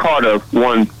when Carter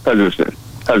won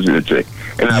presidency,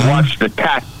 and I watched the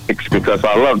tactics because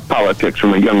I love politics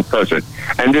from a young person.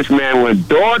 And this man went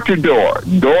door to door,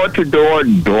 door to door,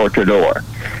 door to door.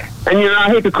 And, I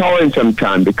hate to call in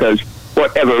sometime because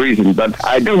whatever reason, but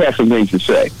I do have some things to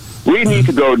say. We need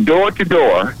to go door to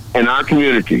door in our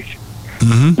communities,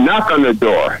 knock on the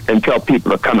door, and tell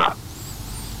people to come out.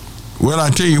 Well, I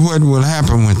tell you what will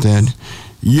happen with that.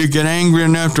 You get angry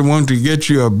enough to want to get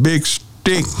you a big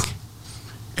stick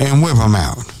and whip them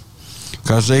out.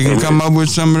 Because they can come up with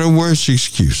some of the worst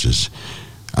excuses.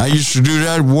 I used to do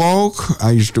that walk. I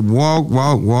used to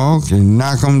walk, and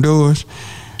knock on doors.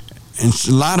 And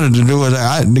a lot of the doors,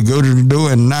 I had to go to the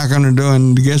door and knock on the door,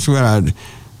 and guess what? I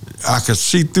could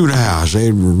see through the house.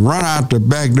 They'd run out the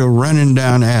back door, running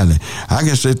down the alley. I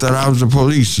guess they thought I was the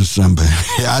police or something.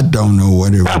 I don't know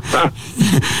what it was.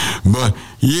 But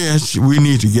yes, we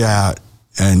need to get out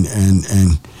and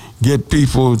get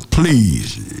people,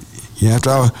 please. You have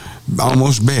to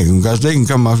almost beg them because they can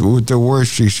come up with the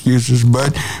worst excuses.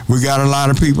 But we got a lot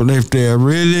of people, if they're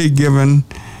really given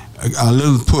a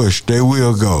little push, they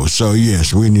will go. So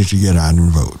yes, we need to get out and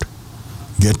vote.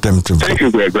 Get them to vote. Thank you,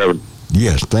 Greg Reverend.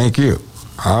 Yes, thank you.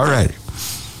 All right.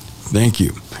 Thank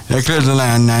you. That clears the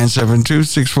line,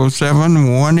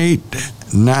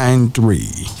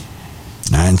 972-647-1893.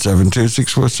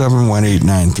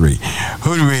 972-647-1893.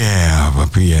 Who do we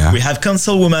have, Pierre? We have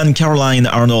Councilwoman Caroline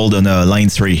Arnold on line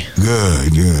 3.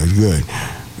 Good.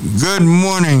 Good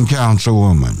morning,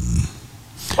 Councilwoman.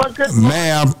 Well, good morning.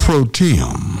 Mayor Pro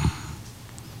Tem.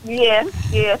 Yes.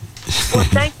 Well,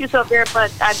 thank you so very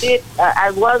much.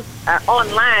 I was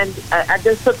online. I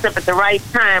just hooked up at the right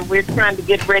time. We're trying to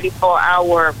get ready for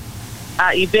our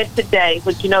event today,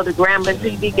 which, the Grambling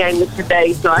TV game is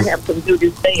today, so I have some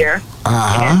duties there.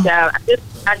 And I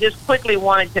just quickly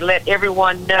wanted to let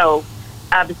everyone know,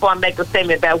 before I make a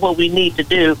statement about what we need to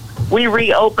do. We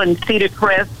reopened Cedar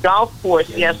Crest Golf Course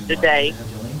yesterday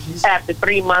after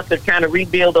 3 months of trying to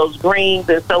rebuild those greens,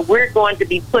 and so we're going to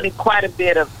be putting quite a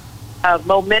bit of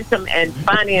momentum and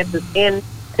finances in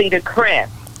Cedar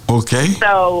Crest. Okay.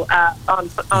 So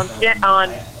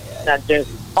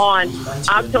on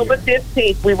October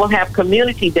 15th, we will have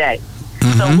Community Day.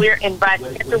 So we're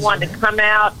inviting everyone to come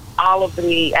out. All of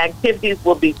the activities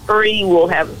will be free. We'll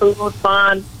have food,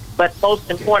 fun, but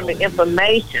most importantly,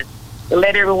 information to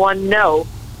let everyone know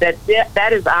that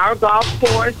that is our golf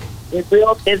course.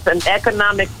 It's an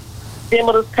economic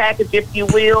stimulus package, if you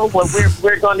will, where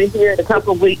we're going to hear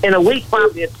in a week,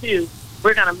 probably or two,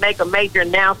 we're going to make a major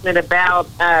announcement about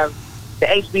the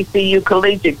HBCU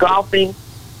collegiate golfing,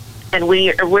 and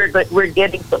we're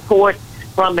getting support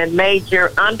from a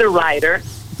major underwriter,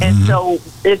 and so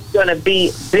it's going to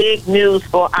be big news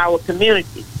for our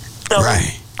community. So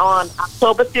on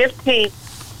October 15th,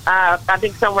 I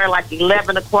think somewhere like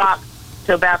 11 o'clock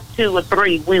to about 2 or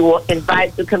 3, we will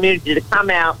invite the community to come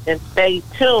out and stay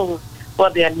tuned for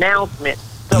the announcement.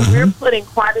 So we're putting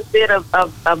quite a bit of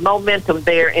momentum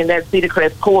there in that Cedar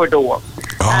Crest corridor.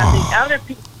 The other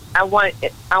piece I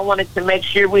wanted to make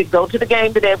sure we go to the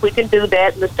game today. If we can do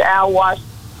that, Mr. Al Wash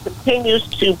continues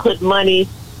to put money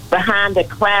behind the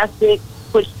Classic,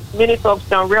 which many folks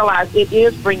don't realize it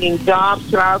is bringing jobs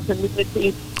to our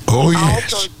community. Oh,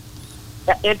 yes. Also,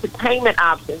 the entertainment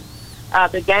options.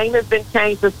 The game has been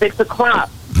changed to 6 o'clock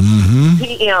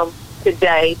p.m.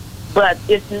 today, but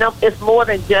it's more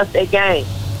than just a game.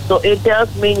 So it does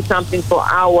mean something for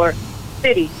our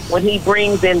city when he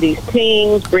brings in these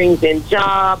teams, brings in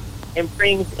jobs, and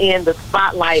brings in the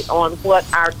spotlight on what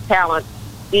our talent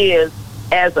is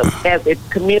as a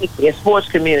community, a sports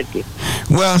community.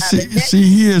 Well, see,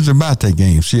 here's about that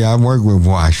game. See, I worked with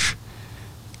Wash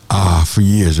for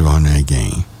years on that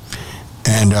game.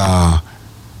 And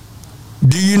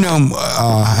do you know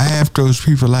half those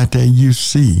people out there you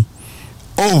see,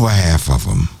 over half of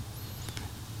them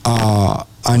are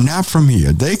not from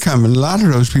here. They come, a lot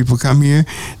of those people come here,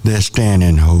 they're staying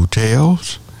in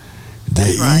hotels,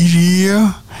 they eat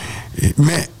here.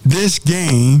 Man, this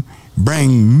game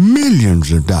bring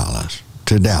millions of dollars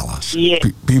to Dallas. Yeah.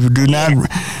 People do not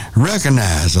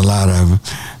recognize a lot of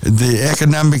the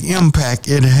economic impact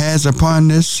it has upon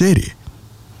this city.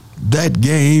 That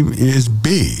game is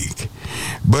big.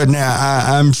 But now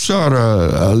I'm sort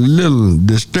of a little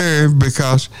disturbed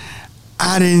because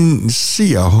I didn't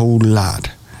see a whole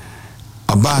lot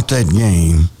about that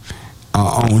game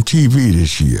on TV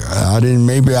this year. I didn't.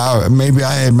 Maybe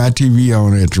I had my TV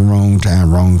on at the wrong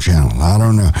time, wrong channel. I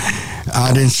don't know.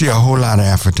 I didn't see a whole lot of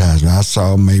advertising. I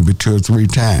saw maybe 2 or 3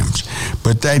 times.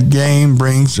 But that game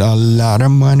brings a lot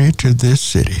of money to this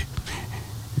city.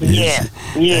 Yeah.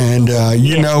 And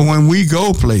you know, when we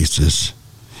go places,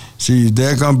 see,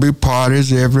 there are going to be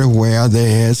parties everywhere.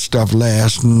 They had stuff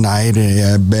last night. They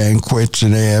had banquets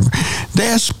and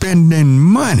they're spending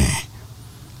money.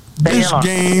 This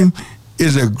game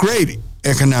is a great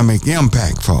economic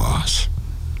impact for us.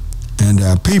 And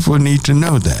people need to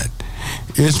know that.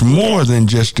 It's more than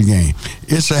just a game.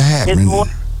 It's a happening.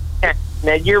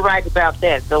 Now, you're right about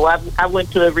that. So I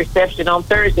went to a reception on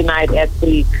Thursday night at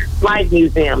the Flight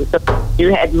Museum. So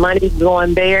you had money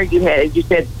going there. You had, as you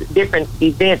said, different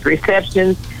events,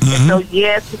 receptions. Mm-hmm. And so,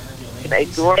 yes, a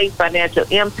great financial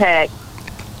impact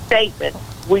statement.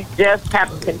 We just have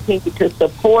to continue to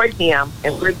support him,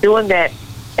 and we're doing that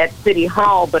at City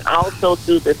Hall, but also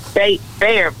through the State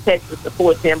Fair of Texas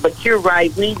supports him. But you're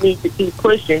right, we need to keep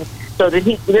pushing so that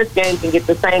this game can get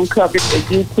the same coverage as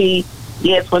UT.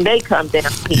 Yes, when they come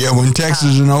down here. Yeah, when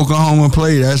Texas and Oklahoma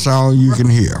play, that's all you can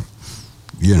hear.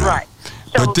 You know. Right.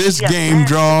 So, but this game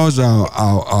draws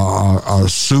a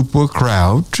super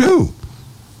crowd too.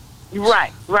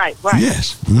 Right.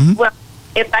 Yes. Mm-hmm. Well,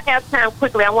 if I have time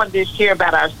quickly, I wanted to share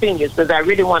about our seniors because I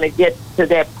really want to get to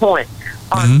that point.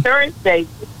 On Thursday,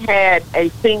 we had a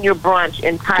senior brunch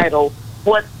entitled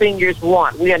What Seniors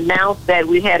Want. We announced that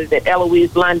we had it at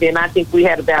Eloise London. I think we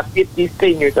had about 50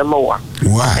 seniors or more.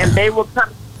 Wow. And they were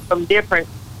coming from different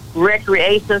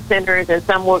recreation centers, and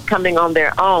some were coming on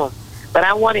their own. But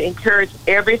I want to encourage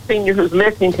every senior who's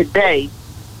listening today,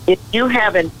 if you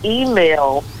have an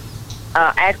email,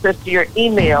 access to your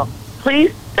email,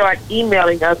 please start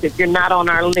emailing us if you're not on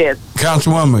our list.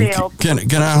 Councilwoman,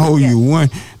 can I hold you one?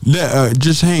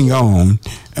 Just hang on.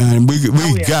 And we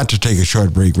got to take a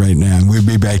short break right now, and we'll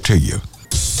be back to you.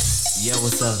 Yo,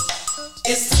 what's up?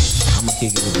 I'm going to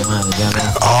kick it with Johanna,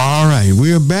 y'all. All right,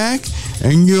 we're back,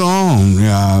 and you're on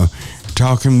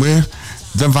talking with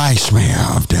the Vice Mayor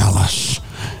of Dallas,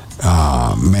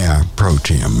 Mayor Pro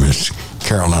Tem, Miss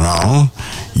Carolyn Arnold.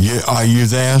 Are you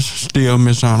there still,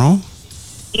 Miss Arnold?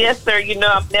 Yes, sir. You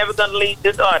know I'm never going to leave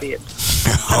this audience.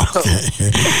 Okay.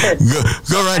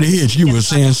 Go right ahead. You were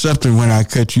saying something when I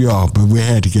cut you off, but we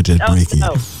had to get that break in.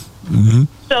 Mm-hmm.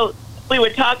 So we were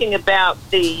talking about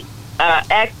the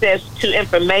access to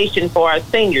information for our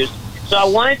seniors. So I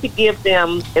wanted to give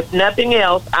them, if nothing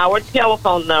else, our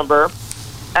telephone number,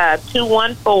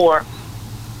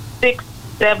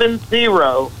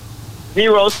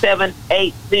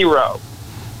 214-670-0780.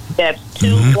 That's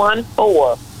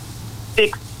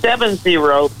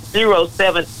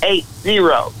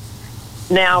 214-670-0780.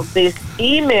 Now, this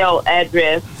email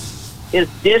address is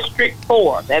District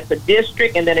 4. That's a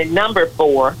district and then a number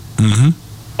 4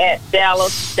 at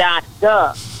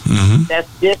dallas.gov. That's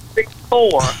District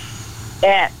 4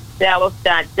 at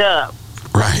dallas.gov.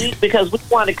 Right. Because we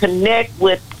want to connect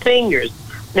with seniors.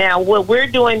 Now, what we're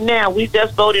doing now, we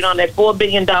just voted on that $4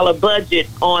 billion budget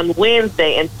on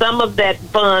Wednesday, and some of that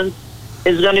funds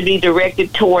is going to be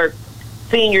directed toward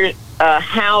senior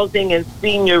housing and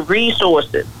senior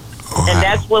resources. Wow. And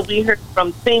that's what we heard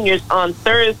from seniors on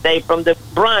Thursday from the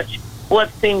brunch,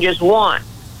 what seniors want.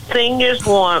 Seniors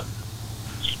want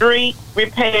street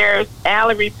repairs,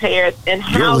 alley repairs, and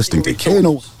housing. You're listening to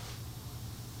Kano.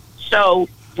 So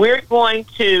we're going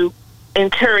to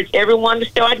encourage everyone to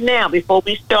start now before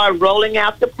we start rolling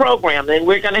out the program. And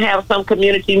we're going to have some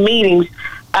community meetings,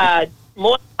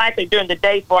 more likely during the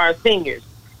day for our seniors.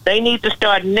 They need to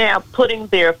start now putting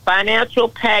their financial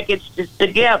packages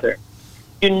together.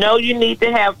 You know you need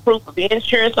to have proof of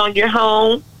insurance on your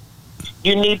home.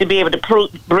 You need to be able to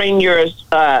bring your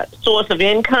source of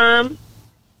income.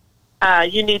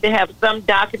 You need to have some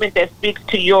document that speaks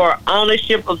to your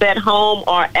ownership of that home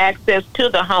or access to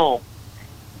the home.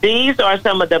 These are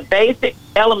some of the basic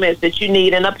elements that you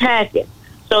need in a packet,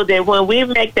 so that when we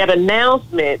make that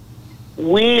announcement,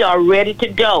 we are ready to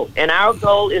go. And our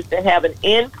goal is to have an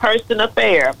in-person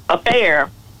affair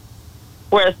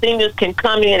where seniors can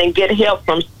come in and get help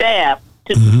from staff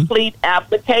to complete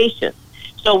applications.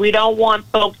 So we don't want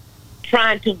folks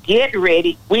trying to get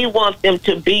ready. We want them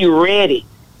to be ready.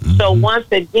 So once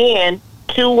again,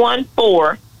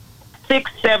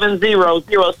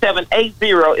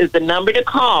 214-670-0780 is the number to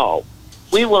call.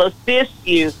 We will assist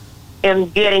you in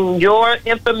getting your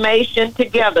information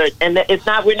together. And it's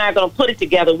not, we're not going to put it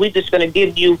together. We're just going to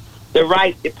give you the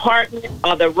right department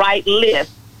or the right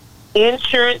list.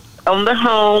 Insurance on the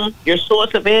home, your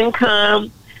source of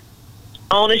income,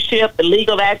 ownership, the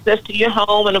legal access to your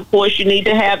home, and of course you need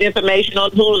to have information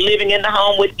on who's living in the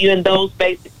home with you and those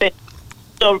basic things.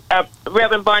 So,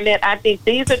 Reverend Barnett, I think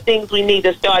these are things we need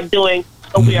to start doing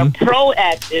so we are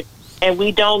proactive and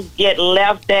we don't get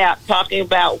left out talking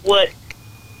about what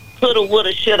coulda,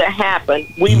 woulda, shoulda happened.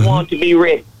 We want to be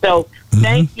ready. So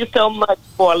thank you so much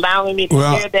for allowing me to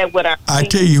share that with our I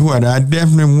tell you what, I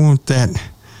definitely want that,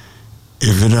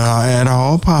 if it at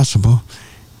all possible,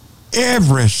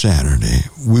 every Saturday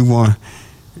we want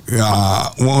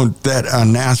that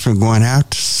announcement going out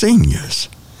to seniors.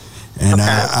 And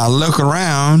I look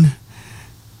around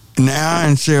now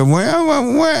and say, well,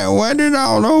 where did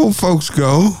all the old folks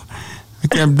go? I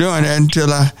kept doing that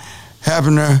until I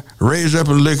happened to raise up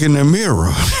and look in the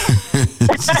mirror.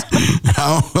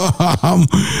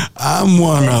 I'm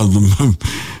one of them.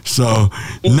 So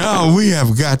no, we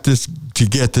have got to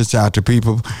get this out to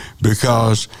people,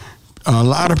 because a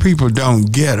lot of people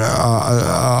don't get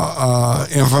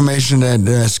information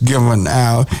that's given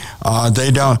out.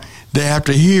 They have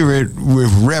to hear it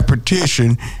with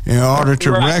repetition in order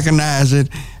to recognize it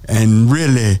and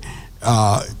really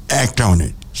act on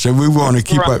it. So we want to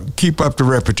keep up the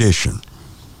repetition.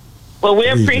 Well, we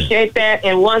appreciate that,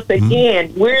 and once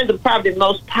again, we're probably the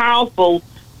most powerful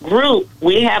group.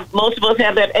 Most of us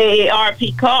have that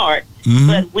AARP card,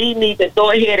 but we need to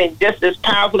go ahead and, just as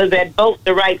powerful as that vote,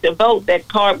 the right to vote, that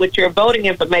card with your voting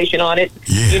information on it,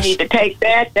 you need to take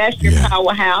that. That's your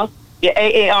powerhouse. Your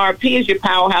AARP is your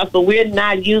powerhouse, but we're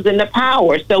not using the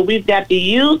power. So we've got to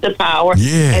use the power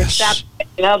and stop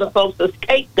making other folks a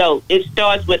scapegoat. It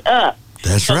starts with us.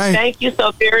 That's right. Thank you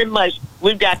so very much.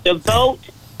 We've got to vote,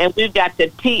 and we've got to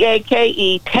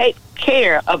TAKE, take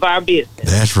care of our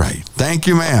business. That's right. Thank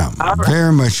you, ma'am.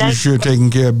 Very much. You're sure taking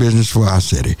care of business for our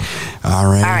city. All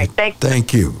right. All right.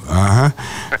 Thank you.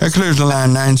 That clears the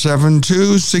line.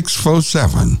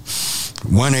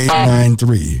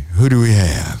 972-647-1893. Who do we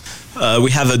have?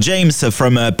 We have James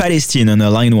from Palestine on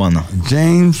line 1.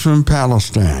 James from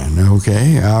Palestine.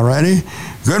 Okay. All righty.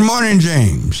 Good morning,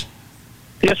 James.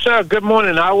 Yes, sir. Good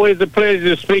morning. Always a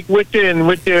pleasure to speak with you and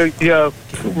with your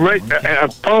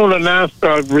phone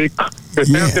announcer,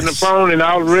 announcing the phone and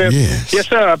all the rest. Yes,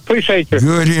 sir. I appreciate you.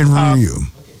 Good hearing from you.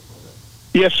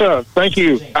 Yes, sir. Thank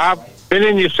you. I've been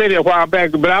in your city a while back,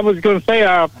 but I was going to say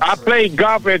I played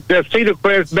golf at Cedar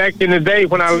Crest back in the day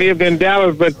when I lived in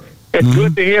Dallas, but it's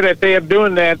good to hear that they are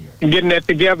doing that and getting that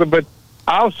together. But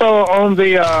also on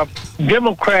the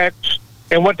Democrats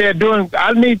and what they're doing,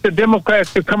 I need the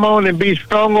Democrats to come on and be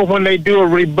stronger when they do a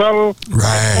rebuttal.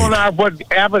 Point out what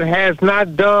Abbott has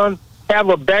not done, have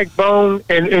a backbone,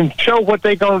 and show what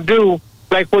they're going to do,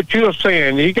 like what you're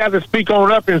saying. You got to speak on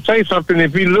up and say something.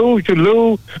 If you lose, you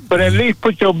lose, but at least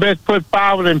put your best foot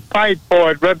forward and fight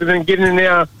for it rather than getting in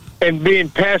there and being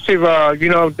passive,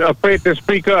 afraid to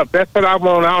speak up. That's what I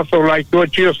want also, like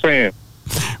what you're saying.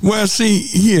 Well, see,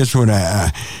 here's what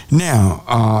Abbott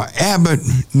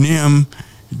Nim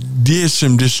did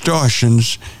some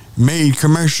distortions, made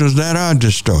commercials that are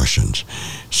distortions,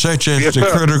 such as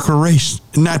critical race,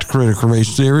 not critical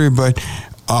race theory, but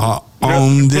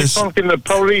on this. The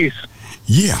police.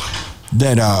 Yeah.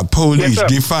 That police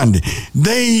defunded.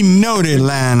 They know they're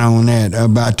lying on that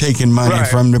about taking money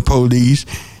from the police,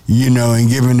 and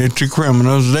giving it to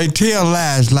criminals. They tell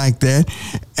lies like that,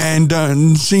 and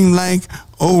doesn't seem like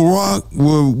O'Rourke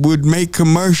would make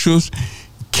commercials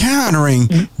countering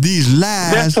these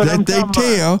lies that they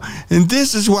tell. And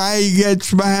this is why he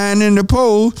gets behind in the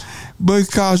polls,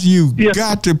 because you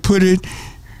got to put it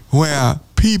where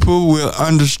people will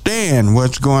understand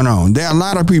what's going on. There are a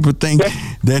lot of people think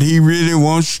that he really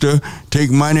wants to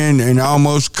take money and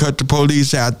almost cut the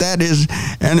police out. That is,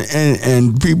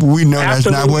 and people, we know that's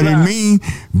not what it means,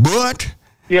 but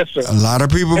a lot of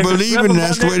people believe it, and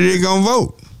that's the way they're going to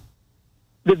vote.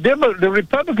 the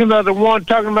Republicans are the one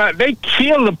talking about they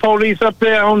killed the police up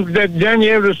there on that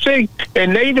January the 6th,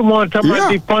 and they the one talking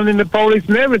about defunding the police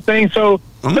and everything. So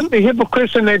look the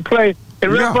hypocrites they play.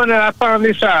 And real funny, I found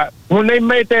this out. When they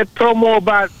made that promo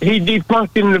about he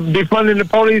defunding the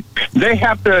police, they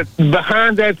have to,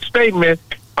 behind that statement,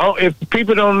 if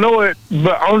people don't know it,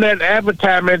 but on that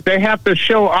advertisement, they have to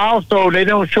show also, they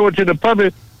don't show it to the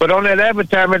public, but on that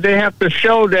advertisement, they have to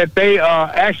show that they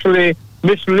are actually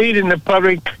misleading the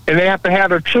public, and they have to have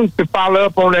the truth to follow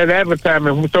up on that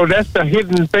advertisement. So that's the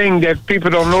hidden thing that people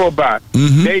don't know about.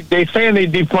 They saying they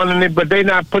defunding it, but they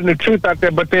not putting the truth out there,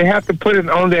 but they have to put it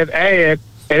on that ad,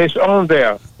 and it's on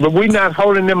there. But we're not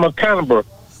holding them accountable.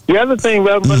 The other thing,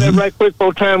 right quick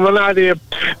for time run out here,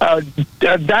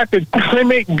 Dr.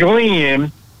 Clement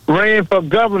Glenn ran for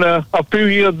governor a few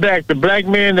years back. The black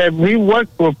man that he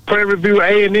worked for Prairie View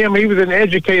A&M, he was an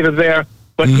educator there,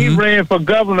 but he ran for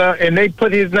governor, and they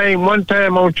put his name one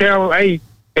time on Channel 8,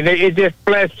 and it just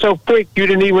flashed so quick you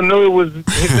didn't even know his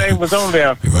name was on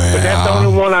there. But that's the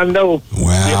only one I know.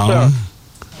 Well,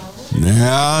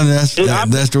 yeah, that's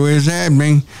the way it's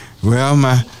happening. Well,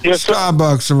 my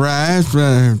Starbucks arrived.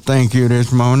 Thank you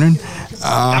this morning.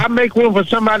 I'll make room for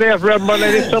somebody else, Reverend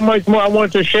Burnett. There's so much more I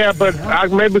want to share, but I'll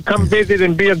maybe come visit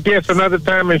and be a guest another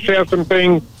time and share some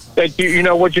things that you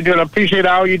know what you're doing. I appreciate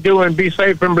all you do, and be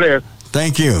safe and blessed.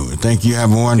 Thank you.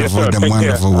 Have a wonderful week. All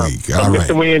right.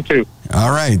 Mr. Wynn, too.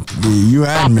 All right. You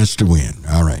and Mr. Wynn.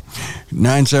 All right.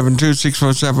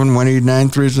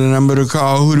 972-647-1893 is the number to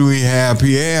call. Who do we have,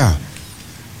 Pierre?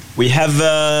 We have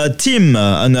Tim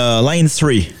on line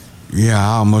 3. Yeah,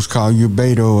 I almost called you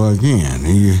Beto again.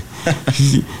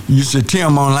 You said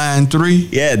Tim on line 3?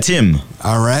 Yeah, Tim.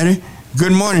 All righty.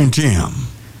 Good morning, Tim.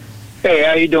 Hey,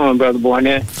 how you doing, Brother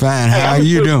Barnett? Fine. How are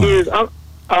you doing?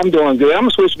 I'm doing good. I'm going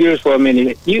to switch gears for a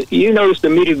minute. You noticed the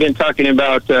media been talking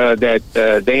about that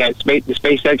they had the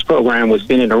SpaceX program was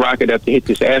sending a rocket up to hit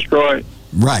this asteroid?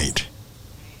 Right.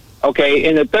 Okay,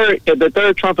 in the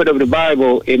third trumpet of the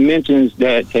Bible, it mentions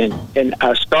that and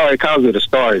a star, it calls it a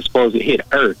star, is supposed to hit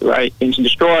Earth, right? And to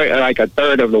destroy like a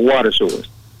third of the water source.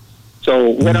 So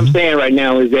what I'm saying right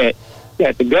now is that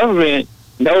the government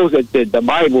knows that the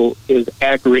Bible is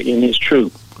accurate and is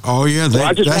true. Oh, yeah,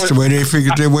 that's the way they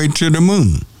figured their way to the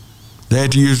moon. They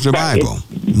had to use the Bible.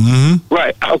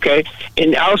 Right, okay.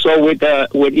 And also with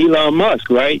Elon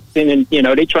Musk, right? And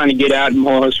they're trying to get out,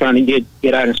 Mars trying to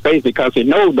get out in space because they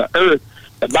know the Earth,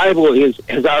 the Bible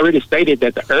has already stated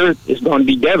that the Earth is going to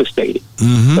be devastated.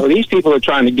 So these people are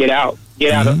trying to get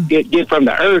from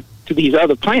the Earth to these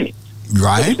other planets.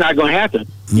 Right. So it's not going to happen.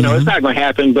 It's not going to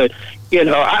happen, but I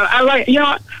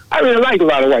really like a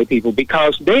lot of white people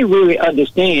because they really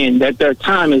understand that their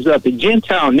time is up. The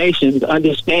Gentile nations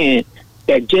understand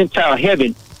that Gentile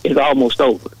heaven is almost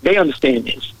over. They understand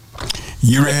this.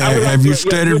 Have you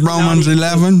studied Romans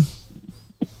 11?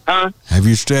 Huh? Have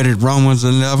you studied Romans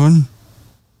 11?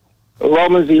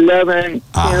 Romans 11,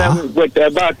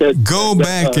 about the... Go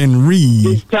back and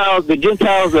read. The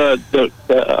Gentiles,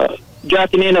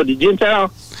 drafting in of the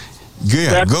Gentiles.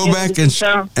 Yeah, go back and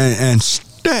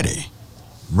study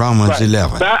Romans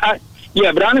 11. But I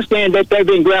understand that they've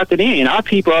been grafted in. Our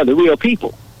people are the real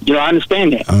people. I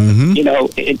understand that. I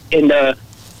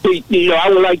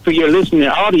would like for your listening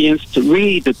audience to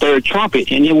read the third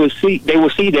trumpet, and they will see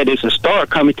that it's a star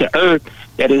coming to Earth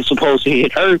that is supposed to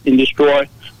hit Earth and destroy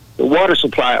the water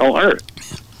supply on Earth.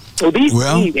 So these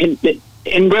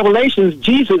in Revelations,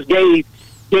 Jesus gave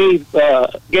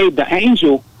the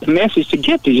angel the message to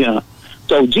get to John.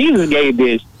 So Jesus gave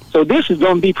this. So this is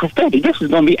going to be prophetic. This is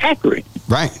going to be accurate.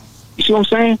 Right. You see what I'm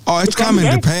saying? Oh, it's coming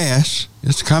to pass.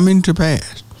 It's coming to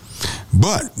pass.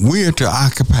 But we are to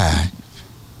occupy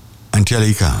until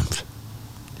he comes.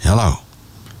 Hello.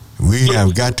 We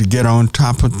have got to get on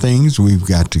top of things. We've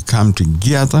got to come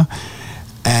together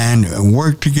and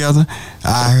work together.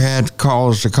 I had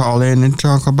calls to call in and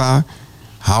talk about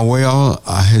how well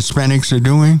Hispanics are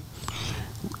doing.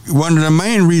 One of the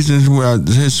main reasons why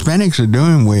the Hispanics are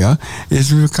doing well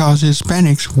is because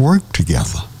Hispanics work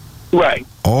together. Right.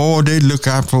 Oh, they look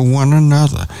out for one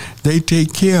another. They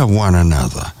take care of one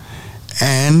another.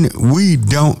 And we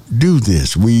don't do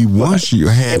this. We once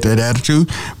had that attitude,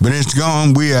 but it's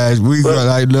gone. We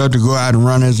love to go out and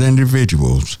run as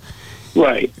individuals.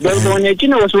 Right. But you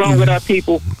know what's wrong with our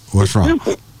people? What's wrong?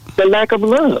 Simple. The lack of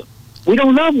love. We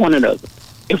don't love one another.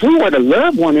 If we were to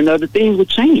love one another, things would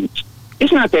change.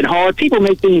 It's not that hard. People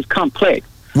make things complex.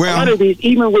 Well, a lot of these,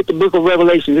 even with the book of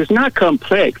Revelations, it's not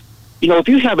complex. If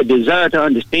you have a desire to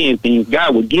understand things,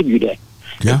 God will give you that.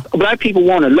 Yeah. If black people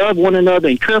want to love one another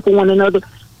and care for one another,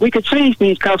 we could change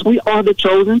things because we are the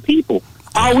chosen people.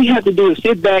 All we have to do is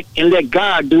sit back and let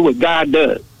God do what God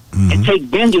does, and take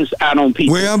vengeance out on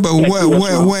people. Well, but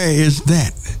where is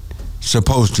that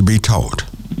supposed to be taught?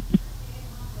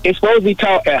 It's supposed to be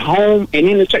taught at home and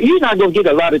in the church. You're not going to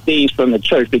get a lot of things from the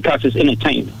church because it's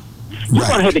entertainment. You're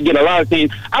going to have to get a lot of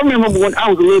things. I remember when I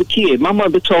was a little kid, my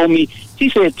mother told me, she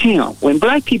said, Tim, when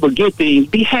black people get things,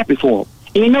 be happy for them.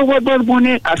 And you know what, Brother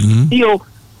Barnett? I still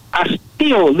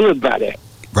live by that.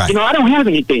 Right. You know, I don't have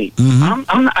anything.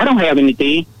 I don't have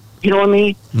anything. You know what I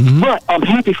mean? But I'm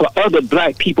happy for other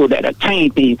black people that attain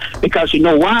things, because you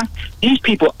know why? These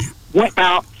people went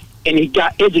out and they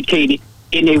got educated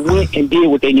and they went and did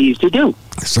what they needed to do.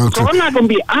 So I'm not gonna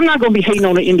be hating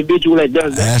on the individual that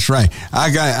does that. That's right.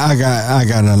 I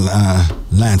got a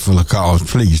line full of calls.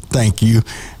 Please, thank you,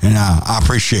 and I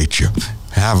appreciate you.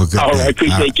 Have a good day. All right,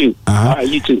 appreciate you. All right,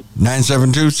 you too.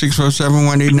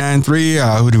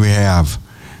 972-647-1893. Who do we have?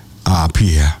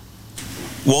 Pierre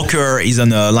Walker is on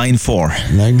line 4.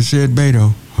 Like I said,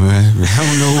 Beto. I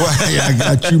don't know why I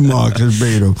got you marked as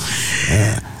Beto.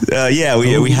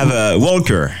 We have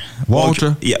Walker.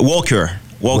 Walter? Yeah, Walker.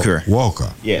 Walker.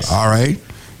 Yes. All right.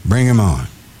 Bring him on.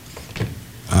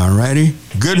 All righty.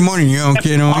 Good morning. You're on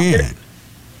KNON.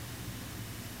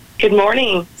 Good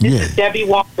morning. This is Debbie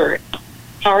Walker.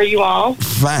 How are you all?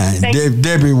 Fine.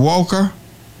 Debbie Walker?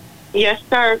 Yes,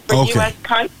 sir. For U.S.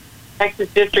 Texas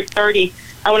District 30.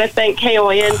 I want to thank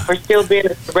KON for still being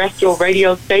a terrestrial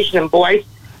radio station and voice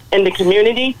in the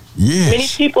community. Yes. Many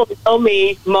people know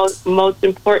me most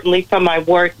importantly from my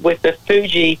work with the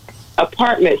Fuji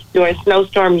Apartments during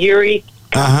Snowstorm Uri.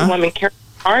 Councilwoman Karen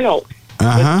Arnold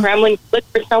was scrambling to look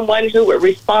for someone who would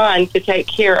respond to take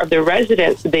care of the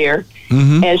residents there.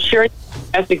 And sure,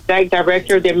 as executive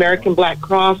director of the American Black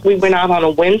Cross, we went out on a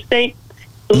Wednesday,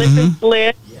 slip and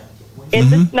slid in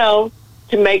the snow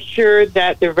to make sure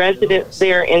that the residents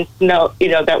there in snow,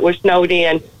 that were snowed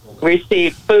in,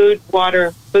 received food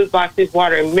boxes,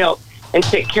 water, and milk, and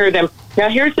take care of them. Now,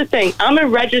 here's the thing. I'm a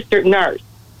registered nurse,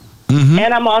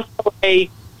 and I'm also a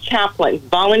chaplain,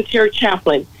 volunteer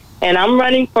chaplain, and I'm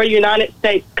running for United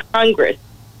States Congress,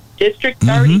 District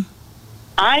 30.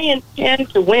 I intend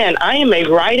to win. I am a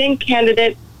write-in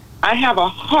candidate. I have a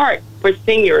heart for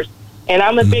seniors, and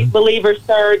I'm a big believer,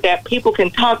 sir, that people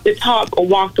can talk the talk or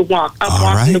walk the walk. I'm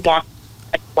walking the walk.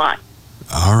 That's why.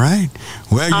 All right.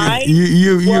 Well,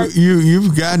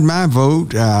 you've got my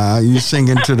vote. You're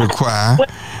singing to the choir.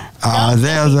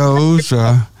 There are those.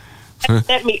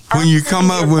 When you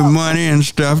come up with money and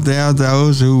stuff, there are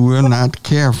those who will not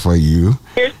care for you.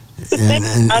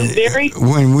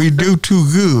 When we do too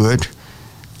good,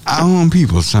 our own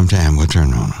people sometimes will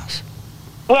turn on us.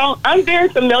 Well, I'm very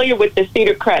familiar with the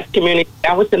Cedar Crest community.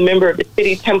 I was a member of the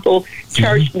City Temple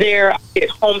Church there. I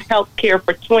did home health care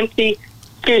for 30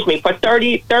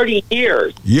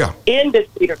 years in the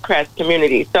Cedar Crest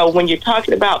community. So when you're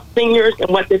talking about seniors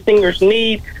and what the seniors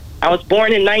need, I was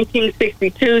born in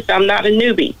 1962, so I'm not a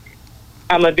newbie.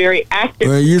 I'm a very active...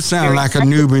 Well, you sound like a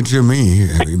newbie to me,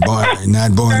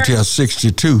 not born until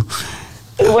 62.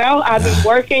 Well, I've been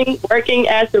working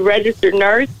as a registered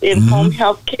nurse in home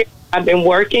health care. I've been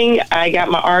working. I got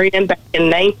my RN back in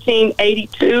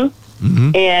 1982.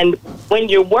 And when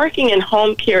you're working in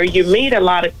home care, you meet a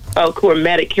lot of folk who are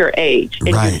Medicare age. And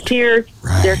you hear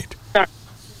their concerns.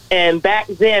 And back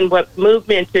then, what moved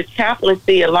me into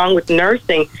chaplaincy along with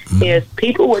nursing is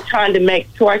people were trying to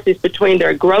make choices between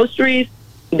their groceries,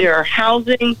 their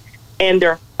housing, and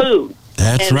their food.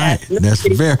 That's right. That's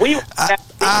very...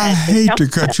 I hate to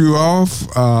cut you off,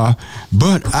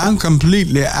 but I'm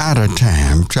completely out of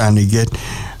time trying to get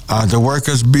the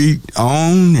workers beat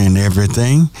on and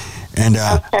everything. And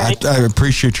I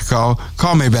appreciate your call.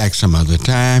 Call me back some other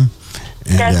time.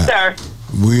 And, yes, sir.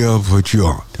 We'll put you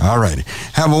on. All righty.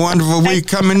 Have a wonderful week.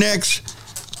 Coming next,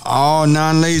 all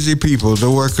non-lazy people, the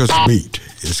workers beat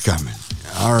is coming.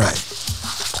 All right.